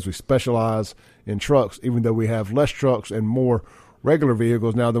City because we specialize in trucks, even though we have less trucks and more regular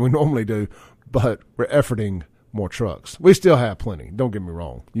vehicles now than we normally do, but we're efforting more trucks. We still have plenty. Don't get me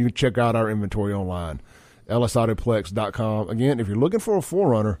wrong. You can check out our inventory online, ellisautoplex.com. Again, if you're looking for a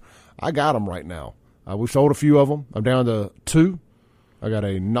 4Runner, I got them right now. We've sold a few of them. I'm down to 2. I got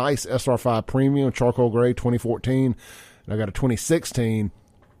a nice SR5 Premium charcoal gray 2014, and I got a 2016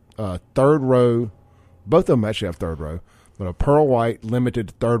 third row. Both of them actually have third row, but a pearl white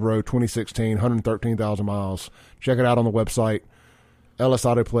limited third row 2016, 113,000 miles. Check it out on the website,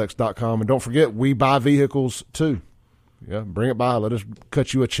 ellisautoplex.com. And don't forget, we buy vehicles too. Yeah, bring it by. Let us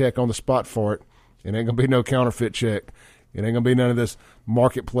cut you a check on the spot for it. It ain't going to be no counterfeit check. It ain't going to be none of this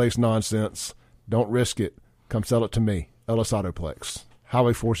marketplace nonsense. Don't risk it. Come sell it to me, Ellis Autoplex,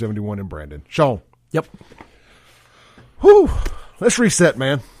 Highway 471 in Brandon. Sean. Yep. Whew. Let's reset,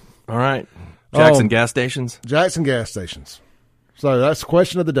 man. All right. Jackson gas stations? Jackson gas stations. So that's the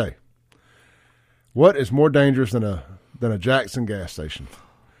question of the day. What is more dangerous than a Jackson gas station?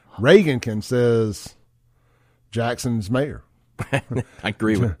 Reagankin says Jackson's mayor. I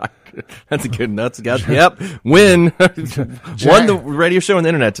agree with that's a good. Yep. Win. Won the radio show and the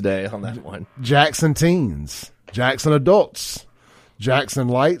internet today on that one. Jackson teens, Jackson adults, Jackson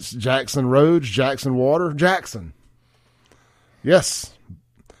lights, Jackson roads, Jackson water, Jackson. Yes.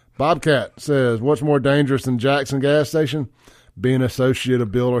 Bobcat says, what's more dangerous than Jackson gas station? Being an associate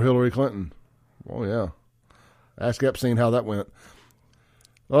of Bill or Hillary Clinton. Oh, yeah. Ask Epstein how that went.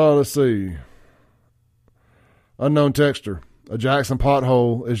 Oh, let's see. Unknown texter. A Jackson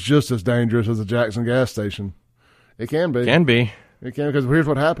pothole is just as dangerous as a Jackson gas station. It can be. Can be. It can, because here's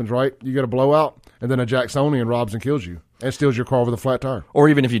what happens, right? You get a blowout, and then a Jacksonian robs and kills you and steals your car with a flat tire. Or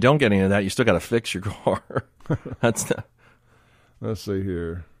even if you don't get any of that, you still got to fix your car. Let's see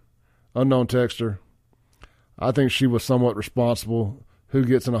here. Unknown texter. I think she was somewhat responsible. Who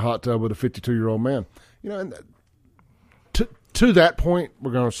gets in a hot tub with a 52-year-old man? And to that point,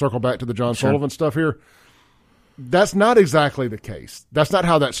 we're going to circle back to the John Sullivan stuff here. That's not exactly the case. That's not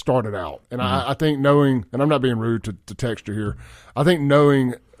how that started out. And I think knowing, and I'm not being rude to texter here, I think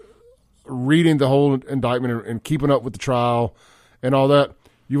knowing, reading the whole indictment and keeping up with the trial and all that,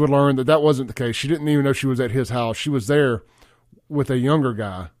 you would learn that wasn't the case. She didn't even know she was at his house. She was there with a younger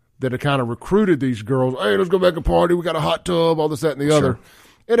guy that had kind of recruited these girls. Hey, let's go back and party. We got a hot tub, all this, that, and the other.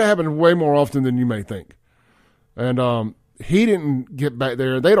 It happened way more often than you may think. And he didn't get back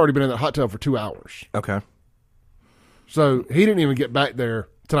there. They'd already been in that hot tub for 2 hours. Okay. So he didn't even get back there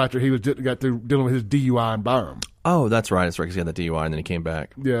till after he got through dealing with his DUI in Byram. Oh, that's right. That's right, because he had the DUI and then he came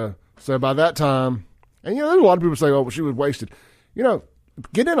back. Yeah. So by that time, and there's a lot of people say, oh, well, she was wasted.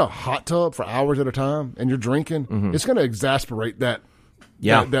 Get in a hot tub for hours at a time and you're drinking, it's going to exasperate that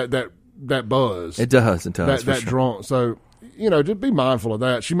that buzz. It does. That drunk. So, just be mindful of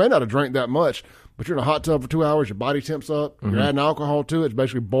that. She may not have drank that much, but you're in a hot tub for 2 hours, your body temps up, you're adding alcohol to it, it's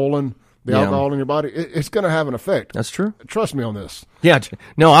basically boiling the alcohol in your body. It's going to have an effect. That's true. Trust me on this. Yeah.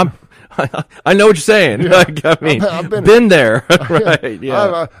 No, I know what you're saying. Yeah. I've been there. Right.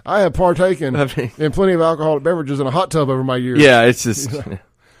 Yeah. I have partaken in plenty of alcoholic beverages in a hot tub over my years. Yeah. It's just. And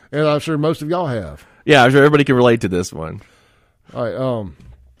I'm sure most of y'all have. Yeah. I'm sure everybody can relate to this one. All right.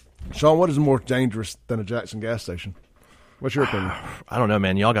 Sean, what is more dangerous than a Jackson gas station? What's your opinion? I don't know,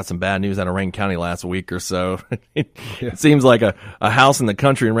 man. Y'all got some bad news out of Rankin County last week or so. It seems like a house in the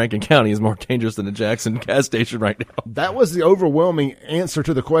country in Rankin County is more dangerous than a Jackson gas station right now. That was the overwhelming answer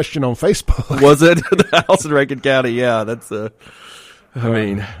to the question on Facebook. Was it? The house in Rankin County? Yeah, that's a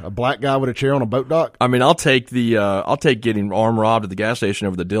black guy with a chair on a boat dock. I mean, I'll take getting armed robbed at the gas station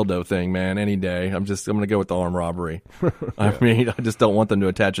over the dildo thing, man, any day. I'm going to go with the armed robbery. I mean, I just don't want them to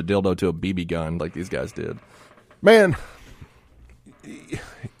attach a dildo to a BB gun like these guys did. Man,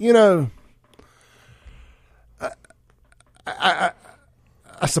 I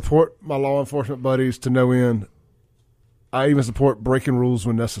support my law enforcement buddies to no end. I even support breaking rules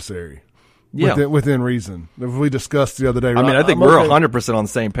when necessary. Yeah. Within reason. We discussed the other day. I mean, I think we're 100% on the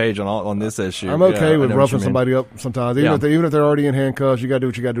same page on this issue. I'm okay with roughing somebody up sometimes. Even if they're already in handcuffs, you got to do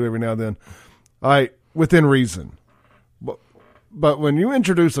what you got to do every now and then. All right, within reason. But when you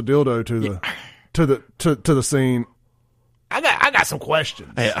introduce a dildo to the scene, I got some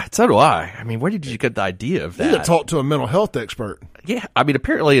questions. Hey, so do I. I mean, where did you get the idea of that? You need to talk to a mental health expert. Yeah, I mean,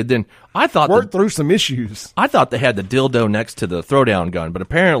 apparently then I thought work through some issues. I thought they had the dildo next to the throwdown gun, but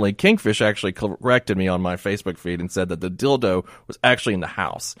apparently Kingfish actually corrected me on my Facebook feed and said that the dildo was actually in the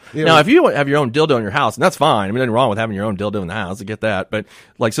house. Yeah, now, if you have your own dildo in your house, and that's fine. I mean, nothing wrong with having your own dildo in the house. I get that, but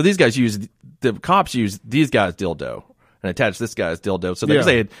so these guys the cops use these guys' dildo and attach this guy's dildo. So they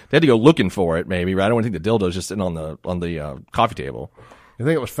had to go looking for it, maybe, right? I don't think the dildo's just sitting on the coffee table. I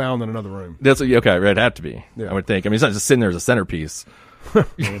think it was found in another room. That's okay. Right, it'd have to be. Yeah. I would think. I mean, it's not just sitting there as a centerpiece.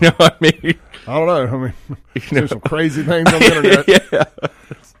 You know what I mean? I don't know. I mean, there's some crazy things on the internet.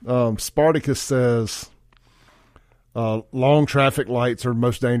 Yeah. Spartacus says long traffic lights are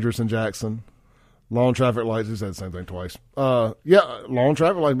most dangerous in Jackson. Long traffic lights. He said the same thing twice. Long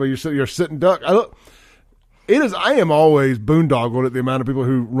traffic lights, but you're sitting duck. I am always boondoggled at the amount of people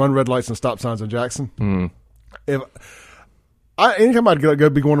who run red lights and stop signs in Jackson. Anytime I'd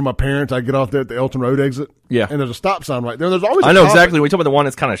be going to my parents, I'd get off there at the Elton Road exit. Yeah. And there's a stop sign right there. There's always I know exactly. We're talking about the one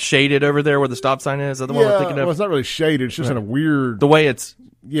that's kind of shaded over there where the stop sign is. Is that the one we're thinking of? Well, it's not really shaded. It's just in a weird... The way it's...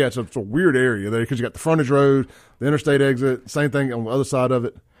 Yeah, it's a weird area there because you got the frontage road, the interstate exit, same thing on the other side of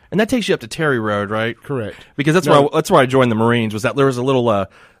it. And that takes you up to Terry Road, right? Correct. Because that's where I joined the Marines, was that there was a little...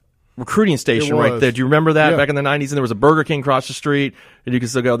 recruiting station right there. Do you remember that back in the 90s? And there was a Burger King across the street, and you could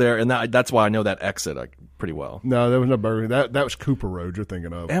still go there. And that's why I know that exit pretty well. No, there was no Burger King. That was Cooper Road you're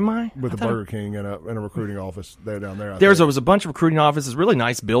thinking of. Am I? With a Burger King and a recruiting office there down there. There was a bunch of recruiting offices, really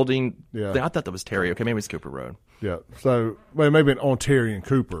nice building. Yeah. I thought that was Terry. Okay, maybe it's Cooper Road. Yeah. So maybe on Terry and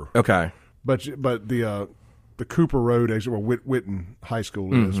Cooper. Okay. But the Cooper Road exit where Whitten High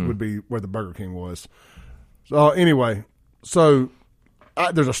School is would be where the Burger King was. So anyway,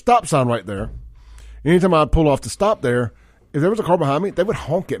 there's a stop sign right there. Anytime I'd pull off to stop there, if there was a car behind me, they would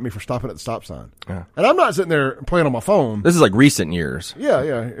honk at me for stopping at the stop sign. Yeah. And I'm not sitting there playing on my phone. This is like recent years. Yeah,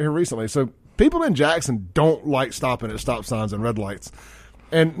 here recently. So people in Jackson don't like stopping at stop signs and red lights.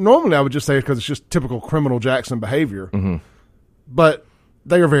 And normally I would just say it's because it's just typical criminal Jackson behavior. Mm-hmm. But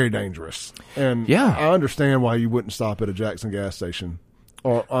they are very dangerous. And I understand why you wouldn't stop at a Jackson gas station.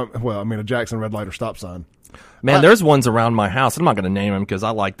 Or, a Jackson red light or stop sign. Man, there's ones around my house. I'm not going to name them because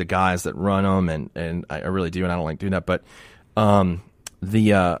I like the guys that run them, and I really do, and I don't like doing that. But you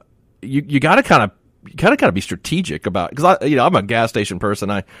got to kind of be strategic about, because I'm a gas station person.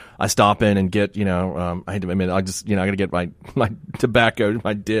 I stop in and get I hate to admit I just I got to get my tobacco,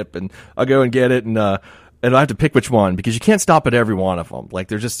 my dip, and I'll go and get it, and I have to pick which one because you can't stop at every one of them. Like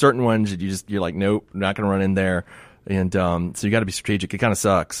there's just certain ones that you're like, nope, not going to run in there, and so you got to be strategic. It kind of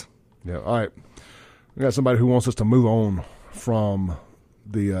sucks. Yeah. All right. We got somebody who wants us to move on from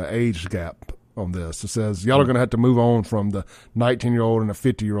the age gap on this. It says, y'all are going to have to move on from the 19-year-old and the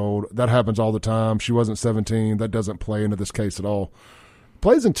 50-year-old. That happens all the time. She wasn't 17. That doesn't play into this case at all. It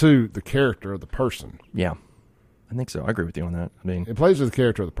plays into the character of the person. Yeah, I think so. I agree with you on that. I mean, it plays into the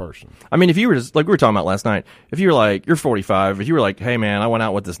character of the person. I mean, if you were just, like we were talking about last night, if you were like, you're 45, if you were like, hey, man, I went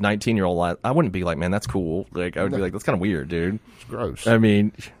out with this 19-year-old, I wouldn't be like, man, that's cool. Like, I would be like, that's kind of weird, dude. It's gross. I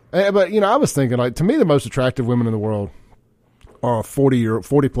mean... But, I was thinking, like, to me, the most attractive women in the world are a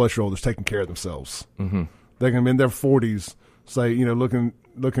 40-plus-year-old that's taking care of themselves. Mm-hmm. They can be in their 40s, say, looking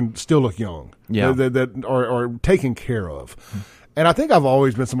still look young. Yeah. That are taken care of. And I think I've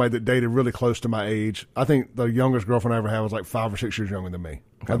always been somebody that dated really close to my age. I think the youngest girlfriend I ever had was like 5 or 6 years younger than me.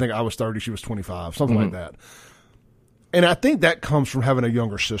 Okay. I think I was 30, she was 25, something like that. And I think that comes from having a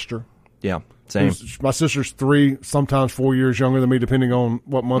younger sister. Yeah, same. My sister's 3, sometimes 4 years younger than me, depending on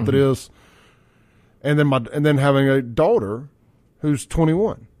what month it is. And then having a daughter who's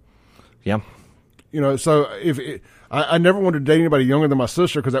 21. Yeah. So I never wanted to date anybody younger than my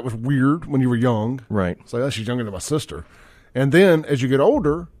sister because that was weird when you were young. Right. So she's younger than my sister. And then as you get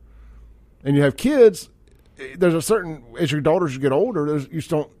older and you have kids, there's a certain, as your daughters get older, you're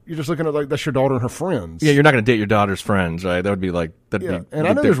just looking at like that's your daughter and her friends. Yeah, you're not going to date your daughter's friends, right? That would be like, and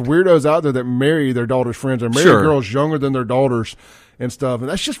I know there's weirdos out there that marry their daughter's friends or marry girls younger than their daughters and stuff. And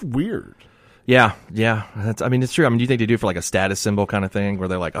that's just weird. Yeah. It's true. Do you think they do it for like a status symbol kind of thing where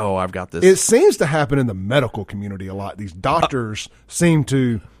they're like, oh, I've got this? It seems to happen in the medical community a lot. These doctors seem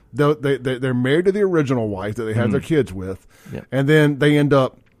to, they're married to the original wife that they have their kids with, and then they end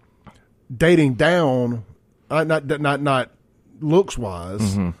up dating down, not looks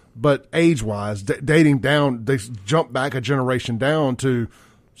wise, but age wise, dating down. They jump back a generation down to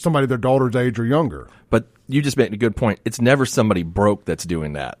somebody their daughter's age or younger. But you just made a good point. It's never somebody broke that's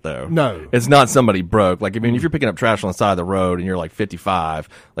doing that, though. No. It's not somebody broke. Like, if you're picking up trash on the side of the road and you're like 55,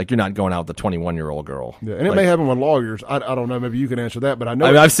 like, you're not going out with a 21-year-old girl. Yeah, and it may happen with lawyers. I don't know. Maybe you can answer that, but I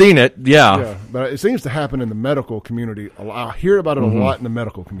know. I've seen it, yeah. But it seems to happen in the medical community. I hear about it a lot in the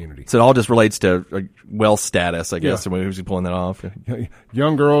medical community. So it all just relates to wealth status, I guess, and who's pulling that off.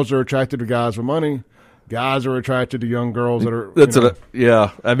 Young girls are attracted to guys with money. Guys are attracted to young girls that are. I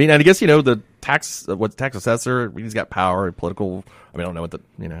guess the tax assessor. He's got power, political. I don't know what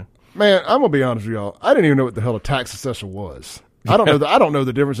Man, I'm gonna be honest with y'all. I didn't even know what the hell a tax assessor was. I don't know. I don't know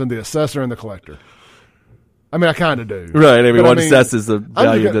the difference in the assessor and the collector. I kind of do. Right. One assesses the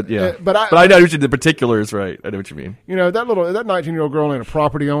value of it. But I know the particulars. Right. I know what you mean. That 19-year-old girl ain't a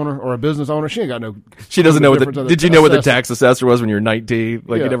property owner or a business owner. She ain't got no. She doesn't know did you know what the tax assessor was when you were 19?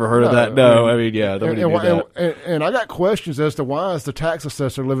 Like, you never heard of that? No. And I got questions as to why is the tax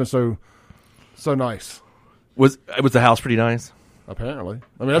assessor living so nice. Was the house pretty nice? Apparently.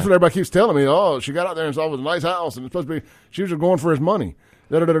 That's what everybody keeps telling me. Oh, she got out there and saw it was a nice house, and it's supposed to be. She was just going for his money.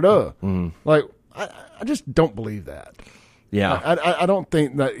 Like. I just don't believe that. Yeah, I don't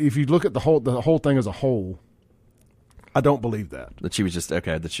think that if you look at the whole thing as a whole, I don't believe that. That she was just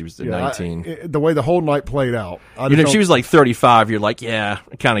that she was 19. The way the whole night played out. If she was like 35, you're like, I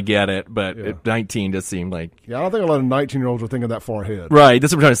kind of get it. But at 19 does seem like. Yeah, I don't think a lot of 19-year-olds are thinking that far ahead. Right.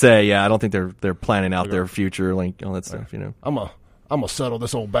 That's what I'm trying to say. Yeah, I don't think they're planning out their future, like all that stuff. I'm gonna settle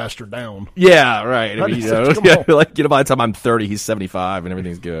this old bastard down. Yeah, right. By the time I'm 30, he's 75, and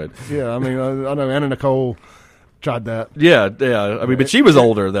everything's good. Yeah, I know Anna Nicole tried that. Yeah. But she was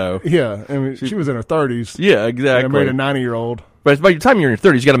older though. Yeah, she was in her 30s. Yeah, exactly. And married a 90-year-old. But by the time you're in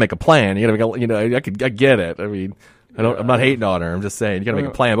your 30s, you got to make a plan. You got to, I get it. I'm not hating on her. I'm just saying you got to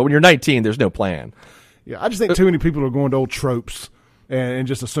make a plan. But when you're 19, there's no plan. Yeah, I just think too many people are going to old tropes and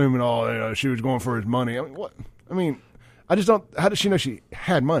just assuming, she was going for his money. What? I just don't. How does she know she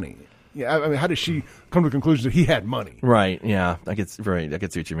had money? Yeah, how did she come to the conclusion that he had money? Right. Yeah, I get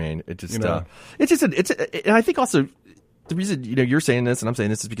what you mean. It just, and I think also the reason you're saying this and I'm saying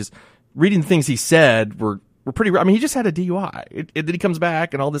this is because reading things he said were pretty. He just had a DUI. Then he comes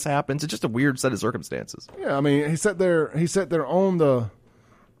back and all this happens. It's just a weird set of circumstances. Yeah, he sat there. He sat there on the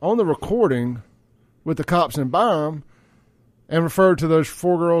recording with the cops in Byram. And referred to those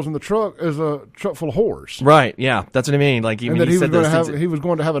 4 girls in the truck as a truck full of whores. Right, yeah. That's what I mean. Like, he was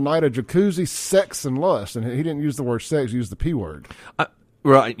going to have a night of jacuzzi, sex, and lust. And he didn't use the word sex, he used the P word.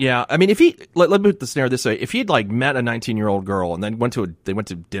 Right, yeah. If he, let me put the scenario this way. If he had, met a 19-year-old girl and then they went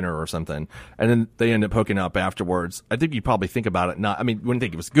to dinner or something, and then they ended up hooking up afterwards, I think you'd probably think about it. Wouldn't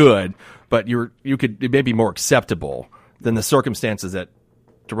think it was good, but it may be more acceptable than the circumstances that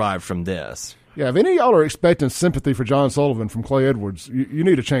derived from this. Yeah, if any of y'all are expecting sympathy for John Sullivan from Clay Edwards, you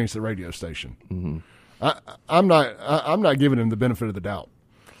need to change the radio station. Mm-hmm. I'm not giving him the benefit of the doubt.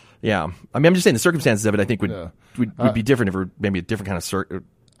 Yeah, I'm just saying the circumstances of it. I think would be different if it were maybe a different kind of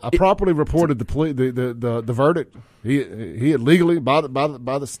I properly reported the verdict. He had legally by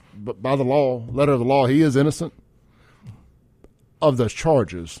the law, letter of the law, he is innocent of those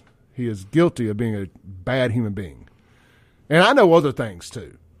charges. He is guilty of being a bad human being, and I know other things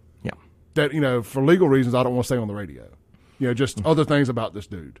too. That, for legal reasons, I don't want to say on the radio. Just other things about this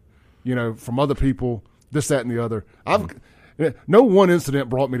dude. From other people, this, that, and the other. No one incident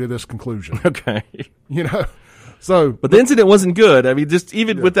brought me to this conclusion. Okay. But the incident wasn't good. I mean, just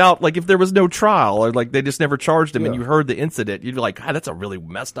even without, like, if there was no trial or like they just never charged him and you heard the incident, you'd be like, God, that's a really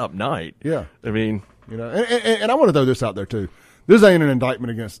messed up night. Yeah. I mean, and I want to throw this out there too. This ain't an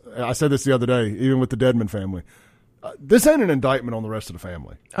indictment against, I said this the other day, even with the Deadman family. This ain't an indictment on the rest of the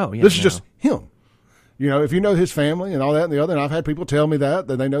family. Oh, yeah. This is just him. If you know his family and all that and the other, and I've had people tell me that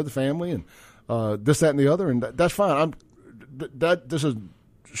they know the family and this, that, and the other, and that's fine. This is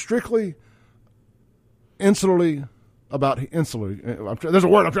strictly insularly there's a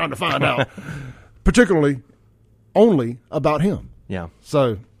word I'm trying to find out. Particularly only about him. Yeah.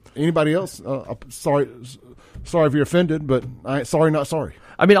 So anybody else, sorry if you're offended, but I ain't sorry, not sorry.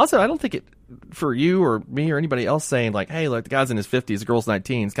 I mean, also, I don't think it, for you or me or anybody else saying like, hey, look, the guy's in his 50s, the girl's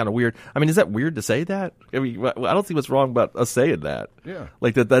 19, it's kind of weird. I mean, is that weird to say that? I mean, I don't see what's wrong about us saying that. Yeah.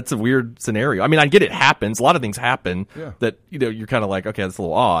 Like that's a weird scenario. I mean, I get it happens. A lot of things happen that, you're kind of like, okay, that's a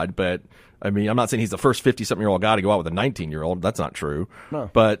little odd, but I mean, I'm not saying he's the first 50-something-year-old guy to go out with a 19-year-old. That's not true.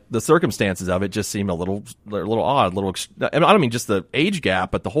 No. But the circumstances of it just seem a little odd, I don't mean just the age gap,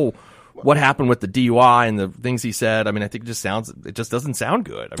 but the whole what happened with the DUI and the things he said. I mean, I think it just doesn't sound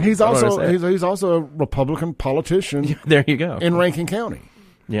good. I mean, he's also a Republican politician. There you go. In Rankin County.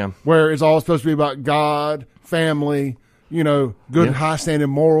 Yeah. Where it's all supposed to be about God, family, good and high standing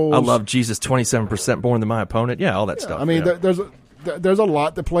morals. I love Jesus 27% more than my opponent. Yeah, all that stuff. I mean, there's a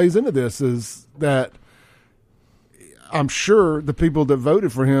lot that plays into this, is that I'm sure the people that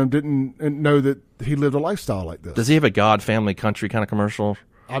voted for him didn't know that he lived a lifestyle like this. Does he have a God, family, country kind of commercial?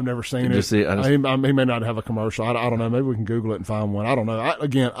 I've never seen Did it. you see it? He may not have a commercial. I don't know. Maybe we can Google it and find one. I don't know.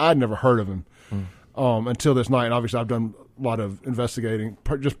 I'd never heard of him until this night. And obviously, I've done a lot of investigating.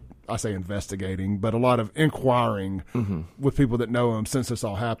 I say investigating, but a lot of inquiring with people that know him since this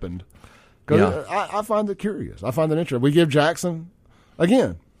all happened. Because I find it curious. I find it interesting. We give Jackson,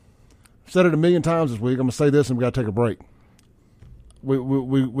 again, I've said it a million times this week. I'm going to say this and we got to take a break.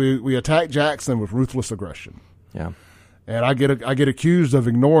 We attack Jackson with ruthless aggression. Yeah. And I get accused of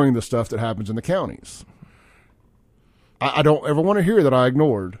ignoring the stuff that happens in the counties. I don't ever want to hear that I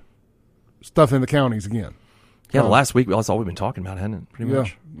ignored stuff in the counties again. Yeah, last week that's all we've been talking about, hasn't it? Pretty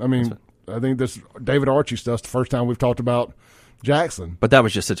much. I mean, I think this David Archie stuff's the first time we've talked about Jackson. But that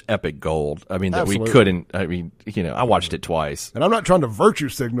was just such epic gold. I mean, Absolutely. that we couldn't. I mean, I watched it twice. And I'm not trying to virtue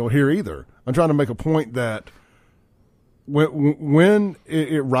signal here either. I'm trying to make a point that when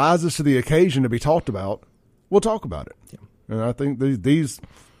it rises to the occasion to be talked about, we'll talk about it. Yeah. And I think the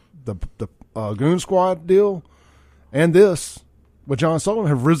Goon Squad deal and this with John Sullivan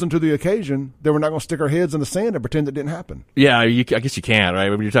have risen to the occasion that we're not going to stick our heads in the sand and pretend it didn't happen. Yeah, I guess you can, right?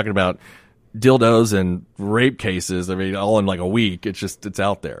 When you're talking about dildos and rape cases, I mean, all in like a week, it's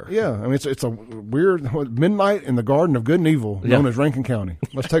out there. Yeah, I mean, it's a weird midnight in the Garden of Good and Evil known as Rankin County.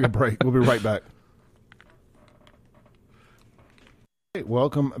 Let's take a break. We'll be right back. Hey,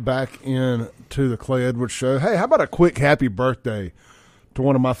 welcome back in to the Clay Edwards Show. Hey, how about a quick happy birthday to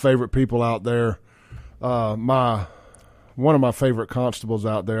one of my favorite people out there, one of my favorite constables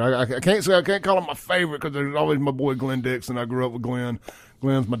out there. I can't call him my favorite because there's always my boy Glenn Dixon. I grew up with Glenn.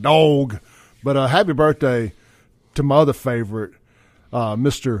 Glenn's my dog. But happy birthday to my other favorite,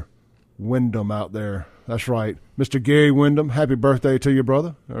 Mr. Wyndham out there. That's right. Mr. Gary Wyndham, happy birthday to your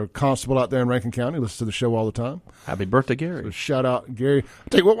brother, or constable out there in Rankin County. Listens to the show all the time. Happy birthday, Gary. So shout out, Gary. I'll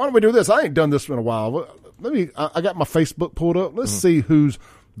tell you what, why don't we do this? I ain't done this in a while. I got my Facebook pulled up. Let's see whose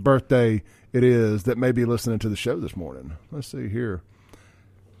birthday it is that may be listening to the show this morning. Let's see here.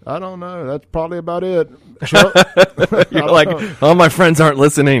 I don't know. That's probably about it. You're like, all my friends aren't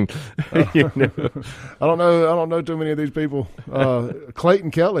listening. I don't know. I don't know too many of these people. Clayton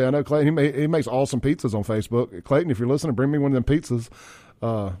Kelly. I know Clayton. He makes awesome pizzas on Facebook. Clayton, if you're listening, bring me one of them pizzas.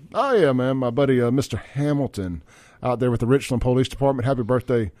 Oh yeah, man. My buddy, Mr. Hamilton out there with the Richland Police Department. Happy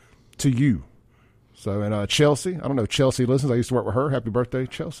birthday to you. So, and Chelsea. I don't know if Chelsea listens. I used to work with her. Happy birthday,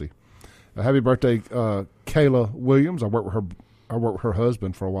 Chelsea. Happy birthday, Kayla Williams. I worked with her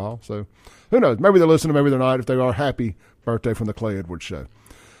husband for a while, so who knows? Maybe they're listening, maybe they're not. If they are, happy birthday from the Clay Edwards Show.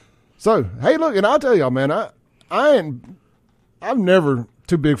 So, hey, look, and I'll tell y'all, man, I'm never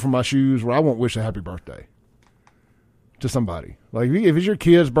too big for my shoes where I won't wish a happy birthday to somebody. Like if it's your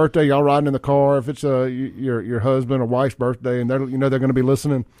kid's birthday, y'all riding in the car. If it's your husband or wife's birthday, and they're going to be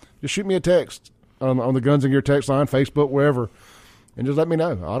listening, just shoot me a text on the Guns and Gear text line, Facebook, wherever. And just let me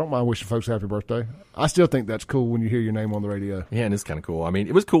know. I don't mind wishing folks a happy birthday. I still think that's cool when you hear your name on the radio. Yeah, and it's kind of cool. I mean,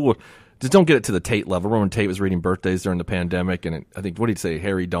 it was cool. Just don't get it to the Tate level. Remember when Tate was reading birthdays during the pandemic, and I think, what did he say,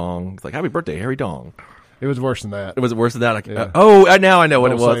 Harry Dong? It's like, happy birthday, Harry Dong. It was worse than that. It was worse than that? Yeah. Now I know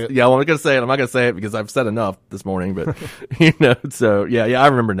what it was. It. Yeah, well, I'm going to say it. I'm not going to say it because I've said enough this morning, but, so, yeah, I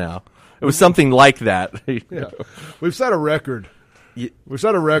remember now. It was something like that. Yeah. We've set a record. We've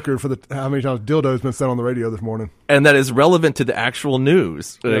set a record for how many times dildo's been said on the radio this morning. And that is relevant to the actual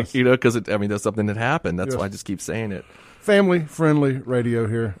news, Yes. because that's something that happened. That's Yes. why I just keep saying it. Family-friendly radio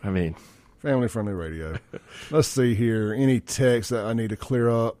here. I mean, Family-friendly radio. Let's see here. Any text that I need to clear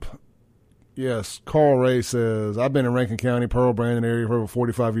up? Yes. Carl Ray says, I've been in Rankin County, Pearl Brandon area for over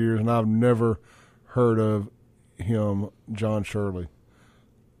 45 years, and I've never heard of him, John Shirley.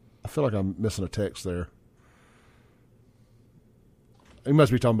 I feel like I'm missing a text there. He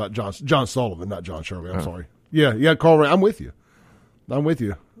must be talking about John Sullivan, not John Shirley. I'm sorry. Yeah, Carl Ray. I'm with you.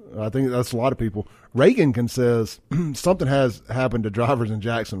 I think that's a lot of people. Reagan says something has happened to drivers in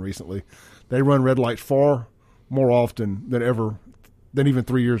Jackson recently. They run red lights far more often than even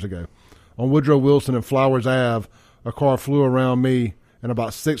 3 years ago. On Woodrow Wilson and Flowers Ave, a car flew around me and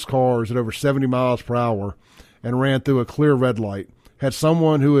about 6 cars at over 70 miles per hour and ran through a clear red light. Had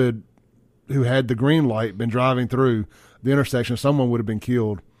someone who had the green light been driving through the intersection, someone would have been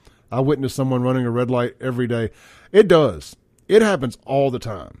killed. I witnessed someone running a red light every day. It does. It happens all the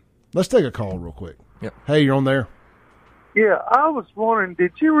time. Let's take a call real quick. Yep. Hey, you're on there. Yeah, I was wondering,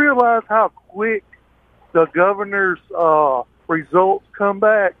 did you realize how quick the governor's results come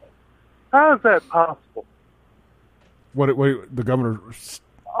back? How is that possible? What the governor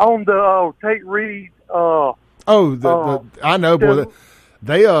On the Tate Reed. I know, boy.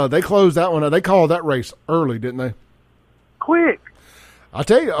 They closed that one. They called that race early, didn't they? Quick. I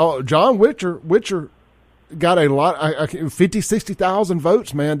tell you, John Witcher got a lot, 50, 60,000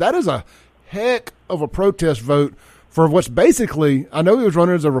 votes, man. That is a heck of a protest vote for what's basically, I know he was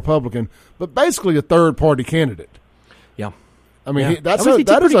running as a Republican, but basically a third-party candidate. yeah. I mean, Yeah.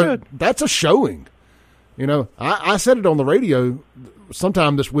 that's a showing. You know, I said it on the radio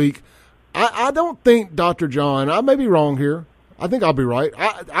sometime this week. I don't think Dr. John, I may be wrong here. I think I'll be right.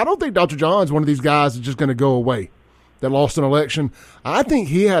 I don't think Dr. John's one of these guys that's just going to go away that lost an election. I think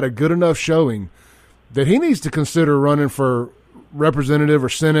he had a good enough showing that he needs to consider running for representative or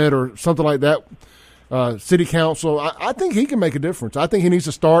Senate or something like that, city council. I think he can make a difference. I think he needs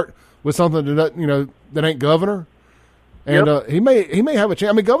to start with something that ain't governor. And he may have a chance.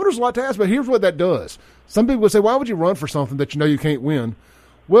 I mean, governor's a lot to ask, but here's what that does. Some people would say, why would you run for something that you know you can't win?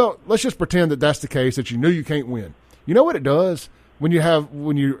 Well, let's just pretend that that's the case, that you knew you can't win. You know what it does? When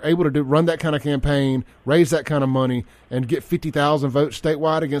you're able to run that kind of campaign, raise that kind of money, and get 50,000 votes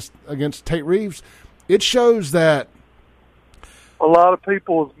statewide against Tate Reeves, it shows that A lot of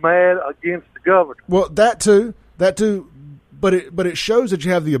people is mad against the governor. Well, that too, but it shows that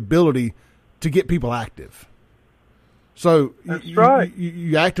you have the ability to get people active. So right.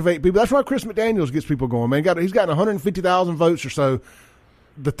 You activate people. That's why Chris McDaniels gets people going, man. He's gotten 150,000 votes or so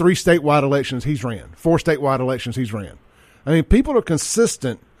the 3 statewide elections he's ran, 4 statewide elections he's ran. I mean, people are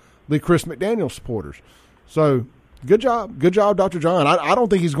consistently Chris McDaniels supporters. So good job, Dr. John. I don't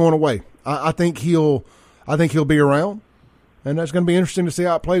think he's going away. I think he'll be around, and that's going to be interesting to see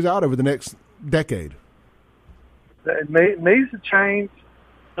how it plays out over the next decade. It needs to change,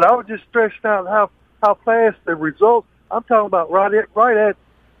 but I was just stressed out how fast the results. I'm talking about right at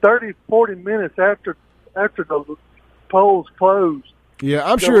 30, 40 minutes after the polls closed. Yeah,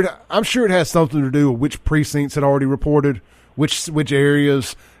 I'm sure it has something to do with which precincts had already reported, which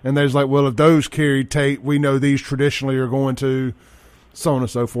areas, and there's like, well, if those carried Tate, we know these traditionally are going to, so on and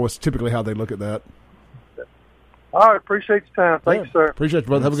so forth. It's typically how they look at that. All right, appreciate your time. Thanks, sir. Appreciate you,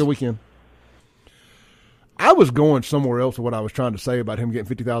 brother. Have a good weekend. I was going somewhere else with what I was trying to say about him getting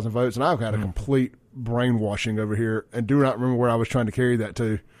 50,000 votes, and I've had a complete brainwashing over here and do not remember where I was trying to carry that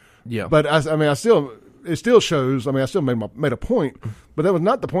to. Yeah. But it still shows. I mean, I still made a point, but that was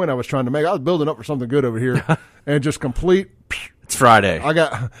not the point I was trying to make. I was building up for something good over here, and just complete. It's Friday.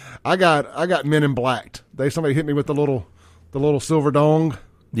 I got men in blacked. Somebody hit me with the little silver dong.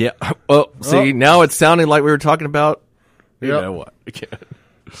 Yeah. Well, see, now it's sounding like we were talking about. You Yep. know what?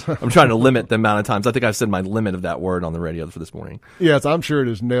 I'm trying to limit the amount of times. I think I've said my limit of that word on the radio for this morning. Yes, I'm sure it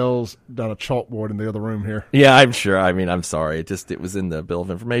is nails down a chalkboard in the other room here. Yeah, I'm sure. I mean, I'm sorry. It was in the bill of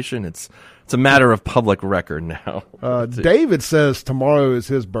information. It's a matter of public record now. David says tomorrow is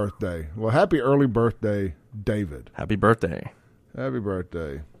his birthday. Well, happy early birthday, David. Happy birthday. Happy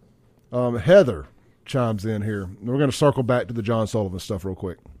birthday. Heather chimes in here. We're going to circle back to the John Sullivan stuff real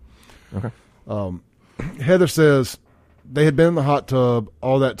quick. Okay. Heather says they had been in the hot tub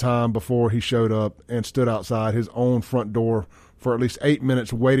all that time before he showed up and stood outside his own front door for at least 8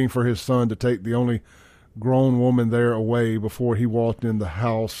 minutes waiting for his son to take the only grown woman there away before he walked in the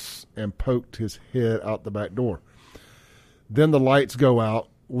house and poked his head out the back door. Then the lights go out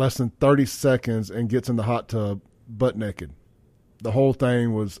less than 30 seconds and gets in the hot tub butt naked. The whole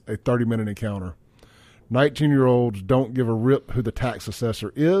thing was a 30-minute encounter. 19-year-olds don't give a rip who the tax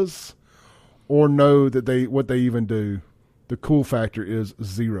assessor is or know that what they even do. The cool factor is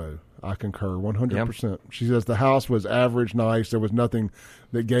zero. I concur 100%. Yep. She says the house was average, nice. There was nothing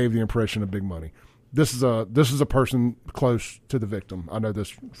that gave the impression of big money. This is a person close to the victim. I know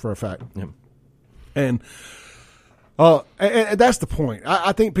this for a fact. Yep. And that's the point.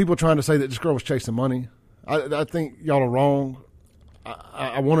 I think people trying to say that this girl was chasing money. I think y'all are wrong.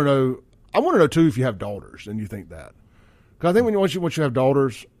 I want to know. I want to know too if you have daughters and you think that. Because I think once you have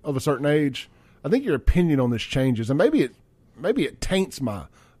daughters of a certain age, I think your opinion on this changes, and maybe it taints my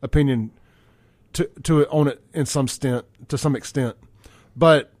opinion to it in some extent.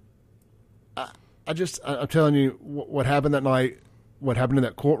 But I'm telling you what happened that night, what happened in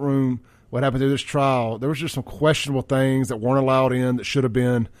that courtroom, what happened through this trial. There was just some questionable things that weren't allowed in that should have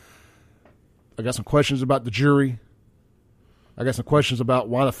been. I got some questions about the jury. I got some questions about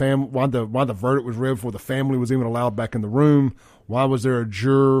why the verdict was read before the family was even allowed back in the room. Why was there a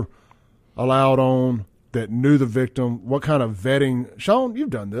juror allowed on that knew the victim? What kind of vetting? Sean, you've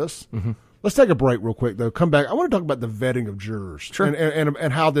done this. Mm-hmm. Let's take a break real quick, though. Come back. I want to talk about the vetting of jurors. Sure.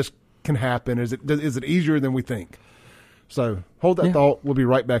 And how this can happen. Is it easier than we think? So hold that thought. We'll be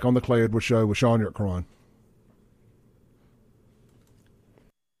right back on the Clay Edwards Show with Sean Yerk-Cron.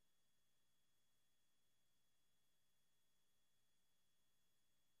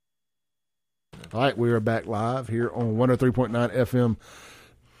 All right, we are back live here on 103.9 FM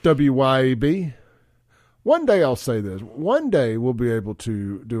WYAB. One day I'll say this. One day we'll be able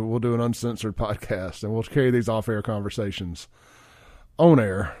to we'll do an uncensored podcast, and we'll carry these off-air conversations on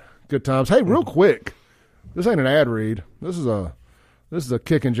air. Good times. Hey, real quick, this ain't an ad read. This is a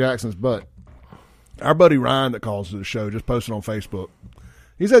kick in Jackson's butt. Our buddy Ryan that calls to the show just posted on Facebook.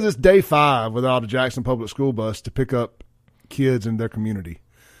 He says it's day 5 without a Jackson public school bus to pick up kids in their community.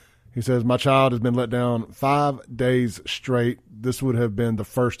 He says, my child has been let down 5 days straight. This would have been the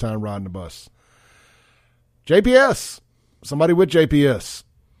first time riding the bus. JPS, somebody with JPS,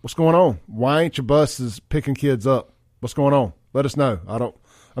 what's going on? Why ain't your buses picking kids up? What's going on? Let us know.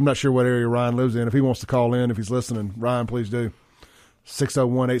 I'm not sure what area Ryan lives in. If he wants to call in, if he's listening, Ryan, please do.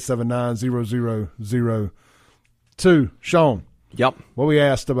 601-879-0002. Sean. Yep. What we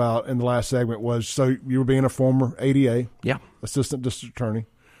asked about in the last segment was, so you were being a former ADA. Yeah. Assistant District Attorney.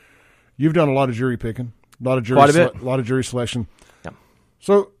 You've done a lot of jury picking, a lot of jury selection. Yeah.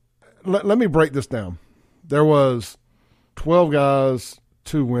 So let me break this down. There was 12 guys,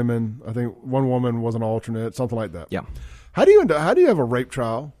 2 women. I think 1 woman was an alternate, something like that. Yeah. How do you have a rape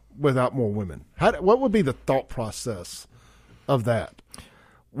trial without more women? What would be the thought process of that?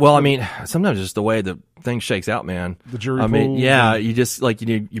 Well, I mean, sometimes just the way the thing shakes out, man. The jury. I mean, yeah, you just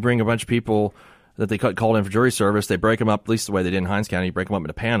you bring a bunch of people that they called in for jury service. They break them up, at least the way they did in Hinds County. You break them up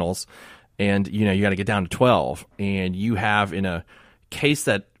into panels, and you got to get down to 12. And you have in a case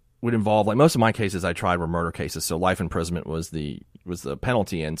that would involve, like most of my cases I tried were murder cases, so life imprisonment was the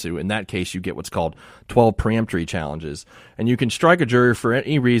penalty. And so in that case, you get what's called 12 preemptory challenges, and you can strike a jury for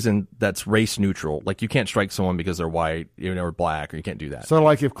any reason that's race neutral. Like you can't strike someone because they're white, or black, or you can't do that. So,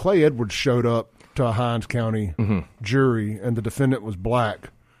 like if Clay Edwards showed up to a Hinds County jury and the defendant was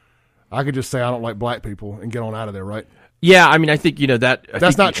black, I could just say I don't like black people and get on out of there, right? Yeah, I mean, I think that.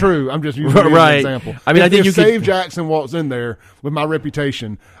 That's not true. I'm just using it as an example. I mean, I think if Save Jackson walks in there with my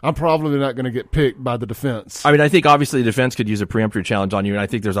reputation, I'm probably not going to get picked by the defense. I mean, I think obviously the defense could use a preemptory challenge on you, and I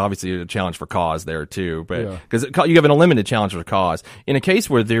think there's obviously a challenge for cause there too. But because you have an unlimited challenge for cause in a case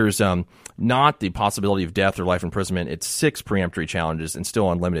where there's not the possibility of death or life imprisonment, it's 6 preemptory challenges and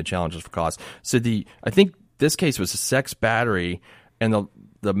still unlimited challenges for cause. So I think this case was a sex battery, and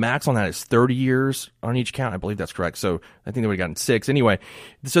the max on that is 30 years on each count. I believe that's correct. So I think they would have gotten 6 anyway.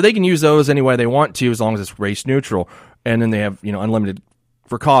 So they can use those any way they want to as long as it's race neutral. And then they have, unlimited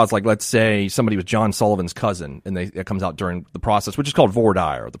for cause. Like let's say somebody was John Sullivan's cousin, and it comes out during the process, which is called voir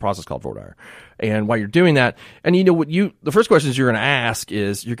dire. The process is called voir dire. And while you're doing that, and the first questions you're going to ask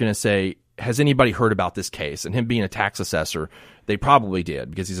is you're going to say, has anybody heard about this case? And him being a tax assessor, they probably did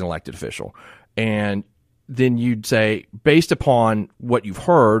because he's an elected official. And then you'd say, based upon what you've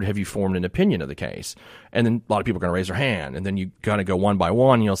heard, have you formed an opinion of the case? And then a lot of people are going to raise their hand. And then you kind of go one by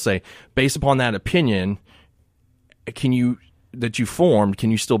one, and you'll say, based upon that opinion, can you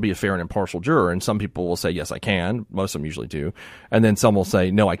still be a fair and impartial juror? And some people will say, yes, I can. Most of them usually do. And then some will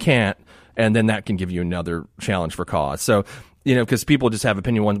say, no, I can't. And then that can give you another challenge for cause. So, because people just have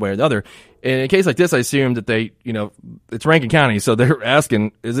opinion one way or the other. In a case like this, I assume that they, it's Rankin County, so they're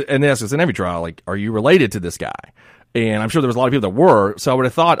asking, and they ask us in every trial, like, are you related to this guy? And I'm sure there was a lot of people that were, so I would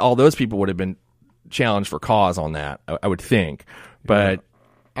have thought all those people would have been challenged for cause on that, I would think. But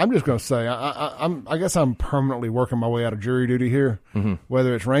I'm just going to say, I guess I'm permanently working my way out of jury duty here.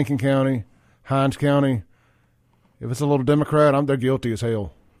 Whether it's Rankin County, Hinds County, if it's a little Democrat, they're guilty as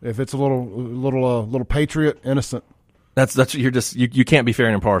hell. If it's a little patriot, innocent. That's you can't be fair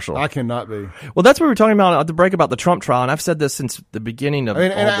and impartial. I cannot be. Well, that's what we were talking about at the break about the Trump trial, and I've said this since the beginning of.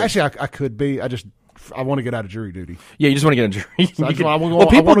 Actually, I could be. I want to get out of jury duty. Yeah, you just want to get a jury. So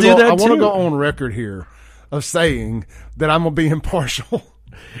people do that too. I want to go on record here of saying that I'm going to be impartial.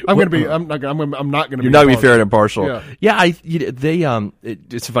 I'm not going to be. You're not going to be fair and impartial. Yeah.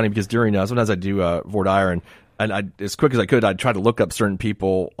 It's funny because during sometimes I do voir dire and I, as quick as I could, I'd try to look up certain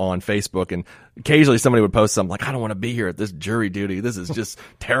people on Facebook, and occasionally somebody would post something like, I don't want to be here at this jury duty. This is just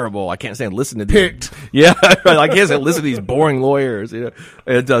terrible. I can't stand listening to these. Picked. Yeah, right. I can't stand listening to these boring lawyers.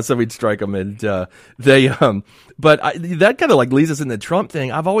 And so we'd strike them, and that kind of like leads us in the Trump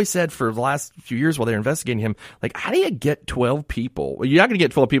thing. I've always said for the last few years while they're investigating him, like, how do you get 12 people? Well, you're not going to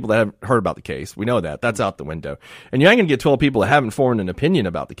get 12 people that haven't heard about the case. We know that. That's out the window. And you're not going to get 12 people that haven't formed an opinion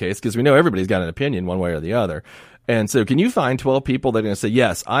about the case, because we know everybody's got an opinion one way or the other. And so can you find 12 people that are going to say,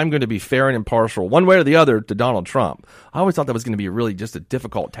 yes, I'm going to be fair and impartial one way or the other to Donald Trump? I always thought that was going to be really just a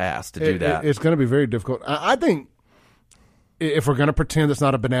difficult task to do that. It's going to be very difficult. I think if we're going to pretend it's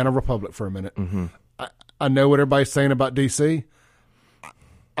not a banana republic for a minute, I know what everybody's saying about D.C.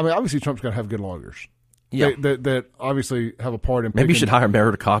 I mean, obviously Trump's going to have good lawyers. Yeah. That obviously have a part in maybe you should hire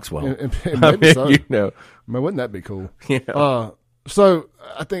Meredith Coxwell. Maybe so. I mean, wouldn't that be cool? Yeah. So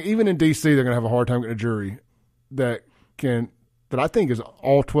I think even in D.C. they're going to have a hard time getting a jury that I think is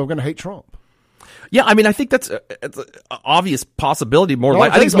all 12 going to hate Trump. Yeah, I mean, I think it's an obvious possibility. I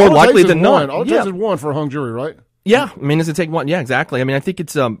think it's more likely than not. All it takes is one for a hung jury, right? Yeah, I mean, does it take one? Yeah, exactly. I mean, I think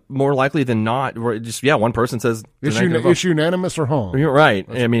it's more likely than not. Where one person says it's unanimous or hung. You're right.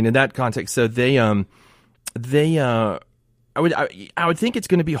 I mean, in that context, so I would think it's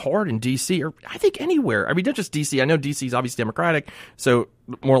going to be hard in D.C. or I think anywhere. I mean, not just D.C. I know D.C. is obviously Democratic, so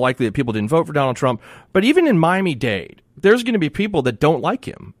more likely that people didn't vote for Donald Trump. But even in Miami-Dade, there's going to be people that don't like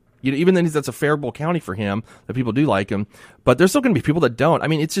him. Even though that's a favorable county for him, that people do like him. But there's still going to be people that don't. I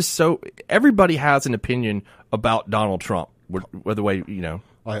mean, it's just so everybody has an opinion about Donald Trump. Whether way, All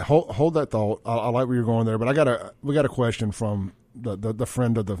right, hold that thought. I like where you're going there, but we got a question from the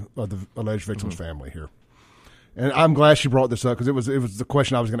friend of the alleged victim's family here. And I'm glad she brought this up because it was the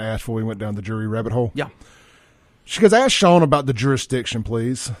question I was going to ask before we went down the jury rabbit hole. Yeah. She goes, ask Sean about the jurisdiction,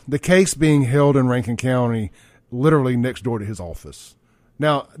 please. The case being held in Rankin County, literally next door to his office.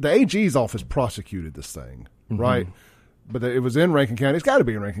 Now, the AG's office prosecuted this thing, right? But it was in Rankin County. It's got to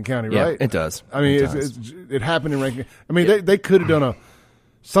be in Rankin County, right? Yeah, it does. I mean, it happened in Rankin. I mean, they could have done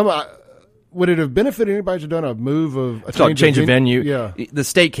would it have benefited anybody to have done a move of a change of venue? Yeah. The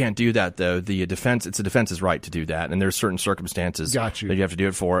state can't do that, though. It's the defense's right to do that, and there's certain circumstances that you have to do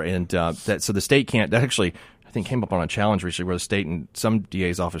it for. And so the state can't. That actually, I think, came up on a challenge recently where the state and some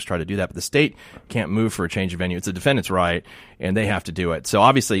DA's office tried to do that, but the state can't move for a change of venue. It's the defendant's right, and they have to do it. So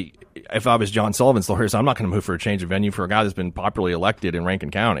obviously, if I was John Sullivan's lawyer, I'm not going to move for a change of venue for a guy that's been popularly elected in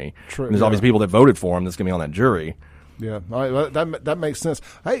Rankin County. True, there's obviously people that voted for him that's going to be on that jury. Yeah, that makes sense.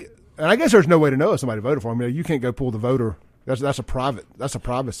 Hey. And I guess there's no way to know if somebody voted for him. You can't go pull the voter. That's a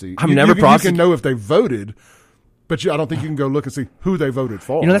privacy. You can know if they voted, but I don't think you can go look and see who they voted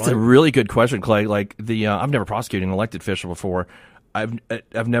for. That's a really good question, Clay. Like I've never prosecuted an elected official before. I've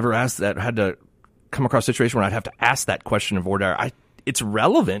never asked that. Had to come across a situation where I'd have to ask that question of order. It's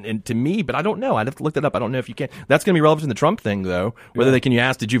relevant to me, but I don't know. I'd have to look that up. I don't know if you can. That's going to be relevant in the Trump thing, though. Whether can you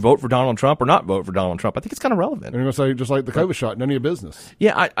ask, did you vote for Donald Trump or not vote for Donald Trump? I think it's kind of relevant. And you're going to say, just like the COVID shot, none of your business.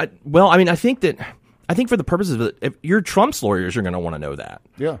 Yeah, I think for the purposes of it, if you're Trump's lawyers, you're going to want to know that.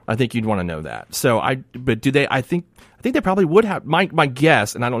 Yeah. I think you'd want to know that. But do they, I think they probably would have, my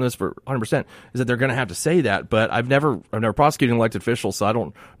guess, and I don't know this for 100%, is that they're going to have to say that, but I've never prosecuted an elected official,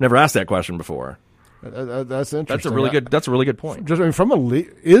 so never asked that question before. That's interesting. That's a really good point.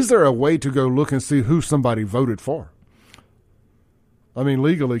 Is there a way to go look and see who somebody voted for? I mean,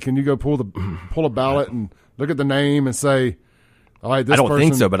 legally, can you go pull a ballot and look at the name and say, all right, this person... I don't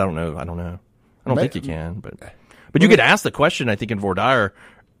think so, but I don't know. I don't think you can, but you could ask the question. I think in voir dire,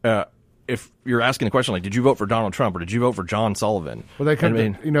 if you're asking the question like, did you vote for Donald Trump or did you vote for John Sullivan? Well, they could,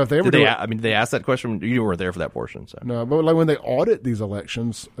 if they ever did they ask that question? You weren't there for that portion, so no. But like when they audit these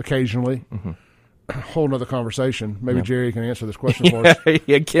elections, occasionally. Whole nother conversation. Maybe Jerry can answer this question for us.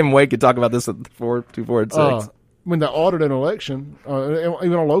 Yeah, Kim Wade could talk about this at 4-2-4-6. When they audit an election,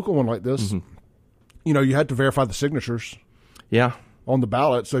 even a local one like this, you had to verify the signatures. Yeah. on the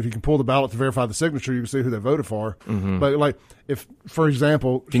ballot. So if you can pull the ballot to verify the signature, you can see who they voted for. Mm-hmm. But like, if, for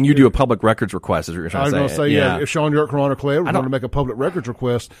example, can you do a public records request? Is what you're trying to say? I was going to say, yeah. If Sean York, Ron, or Clay was going to make a public records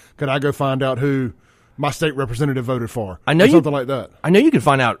request, could I go find out who my state representative voted for? I know something like that. I know you can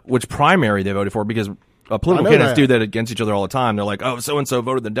find out which primary they voted for because political candidates do that against each other all the time. They're like, oh, so and so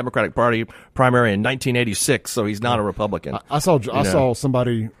voted the Democratic Party primary in 1986, so he's not a Republican. I saw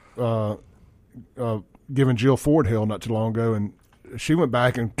somebody giving Jill Ford hell not too long ago, and she went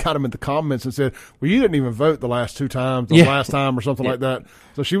back and got him in the comments and said, well, you didn't even vote the last two times, the last time or something like that.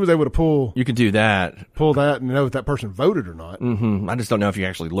 So she was able to pull. You can do that. Pull that and know if that person voted or not. Mm-hmm. I just don't know if you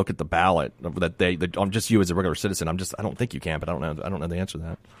actually look at the ballot that I'm just you as a regular citizen. I don't think you can, but I don't know the answer to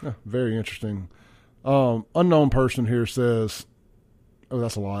that. Yeah, very interesting. Unknown person here says, oh,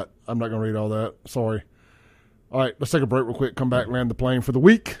 that's a lot. I'm not going to read all that. Sorry. All right, let's take a break real quick. Come back, land the plane for the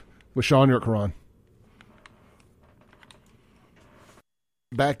week with Sean York-Caron.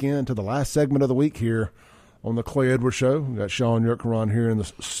 Back into the last segment of the week here on the Clay Edwards Show. We've got Sean York-Caron here in the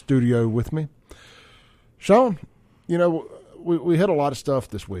studio with me. Sean, we had a lot of stuff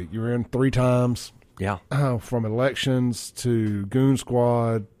this week. You were in 3 times. Yeah. From elections to Goon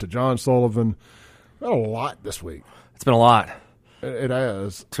Squad to John Sullivan. We had a lot this week. It's been a lot. It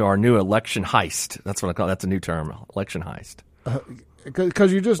has. To our new election heist. That's what I call it. That's a new term, election heist.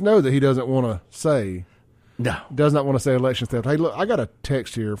 Because you just know that he doesn't want to say. No. Does not want to say election theft. Hey, look, I got a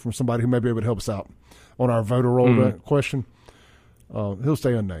text here from somebody who may be able to help us out on our voter roll question. He'll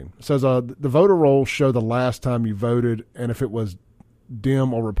stay unnamed. It says, the voter rolls show the last time you voted and if it was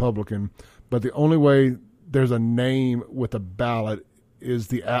Dem or Republican, but the only way there's a name with a ballot is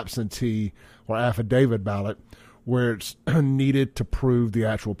the absentee or affidavit ballot where it's needed to prove the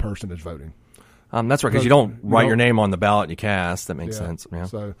actual person is voting. That's right, because you don't write your name on the ballot you cast. That makes sense. Yeah.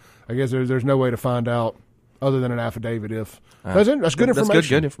 So I guess there's no way to find out other than an affidavit. If that's good information. That's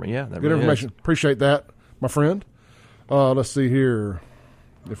good information. Yeah, that good really information. Is. Appreciate that, my friend. Let's see here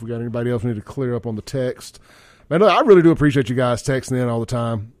if we got anybody else we need to clear up on the text. Man, look, I really do appreciate you guys texting in all the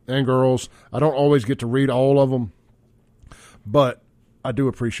time, and girls. I don't always get to read all of them, but I do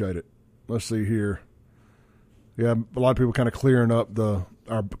appreciate it. Let's see here. Yeah, a lot of people kind of clearing up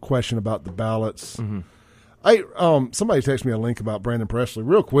our question about the ballots. Mm-hmm. Hey, somebody texted me a link about Brandon Presley.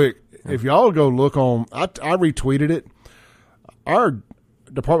 Real quick, if y'all go look on, I retweeted it. Our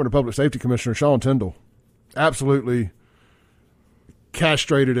Department of Public Safety Commissioner, Sean Tyndall, absolutely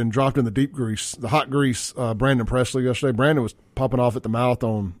castrated and dropped in the hot grease, Brandon Presley yesterday. Brandon was popping off at the mouth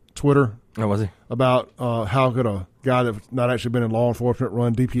on Twitter. Oh, was he? About how could a guy that's not actually been in law enforcement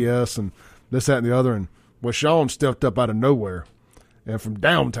run DPS and this, that, and the other. And Sean stepped up out of nowhere and from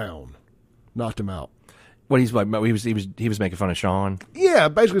downtown knocked him out. What he was making fun of Sean. Yeah,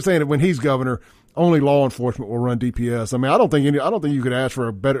 basically saying that when he's governor, only law enforcement will run DPS. I mean, I don't think you could ask for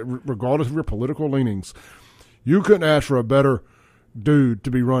a better, regardless of your political leanings, you couldn't ask for a better dude to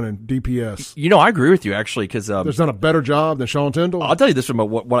be running DPS. I agree with you actually because there's done a better job than Sean Tyndall. I'll tell you this from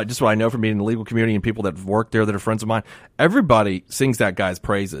what I know from being in the legal community and people that work there that are friends of mine. Everybody sings that guy's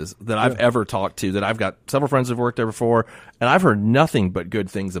praises that I've ever talked to. That I've got several friends who've worked there before, and I've heard nothing but good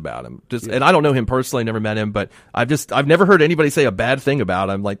things about him. And I don't know him personally, never met him, but I've never heard anybody say a bad thing about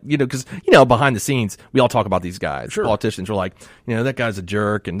him. Like because behind the scenes we all talk about these guys. Sure. Politicians are like that guy's a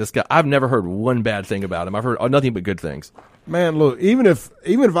jerk, and this guy. I've never heard one bad thing about him. I've heard nothing but good things. Man, look, even if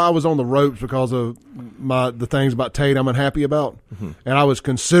I was on the ropes because of the things about Tate I'm unhappy about, and I was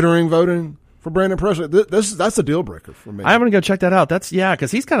considering voting for Brandon Presley, that's a deal breaker for me. I'm going to go check that out.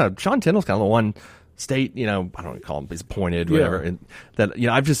 Because he's Sean Tyndall's kind of the one state, I don't want to call him, he's appointed, whatever, and that,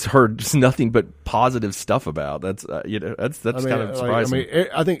 I've just heard just nothing but positive stuff about. That's kind of surprising.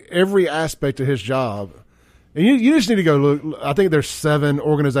 I think every aspect of his job. And you just need to go look. I think there's 7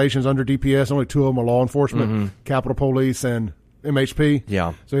 organizations under DPS. Only 2 of them are law enforcement, Capitol Police and MHP.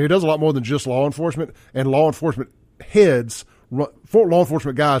 Yeah. So he does a lot more than just law enforcement. And law enforcement heads, law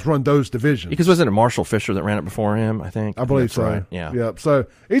enforcement guys run those divisions. Because wasn't it Marshall Fisher that ran it before him, I think? I believe so. Right. Yeah. Yep. So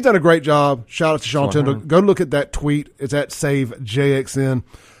he's done a great job. Shout out to Sean Tyndall. Go look at that tweet. It's at SaveJXN.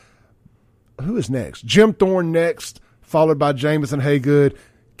 Who is next? Jim Thorne next, followed by Jameson Haygood.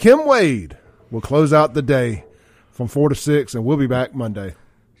 Kim Wade will close out the day from 4 to 6, and we'll be back Monday.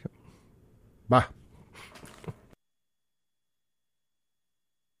 Bye.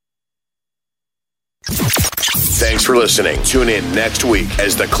 Thanks for listening. Tune in next week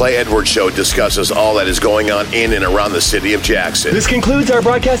as the Clay Edwards Show discusses all that is going on in and around the city of Jackson. This concludes our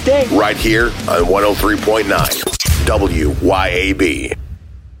broadcast day. Right here on 103.9 WYAB.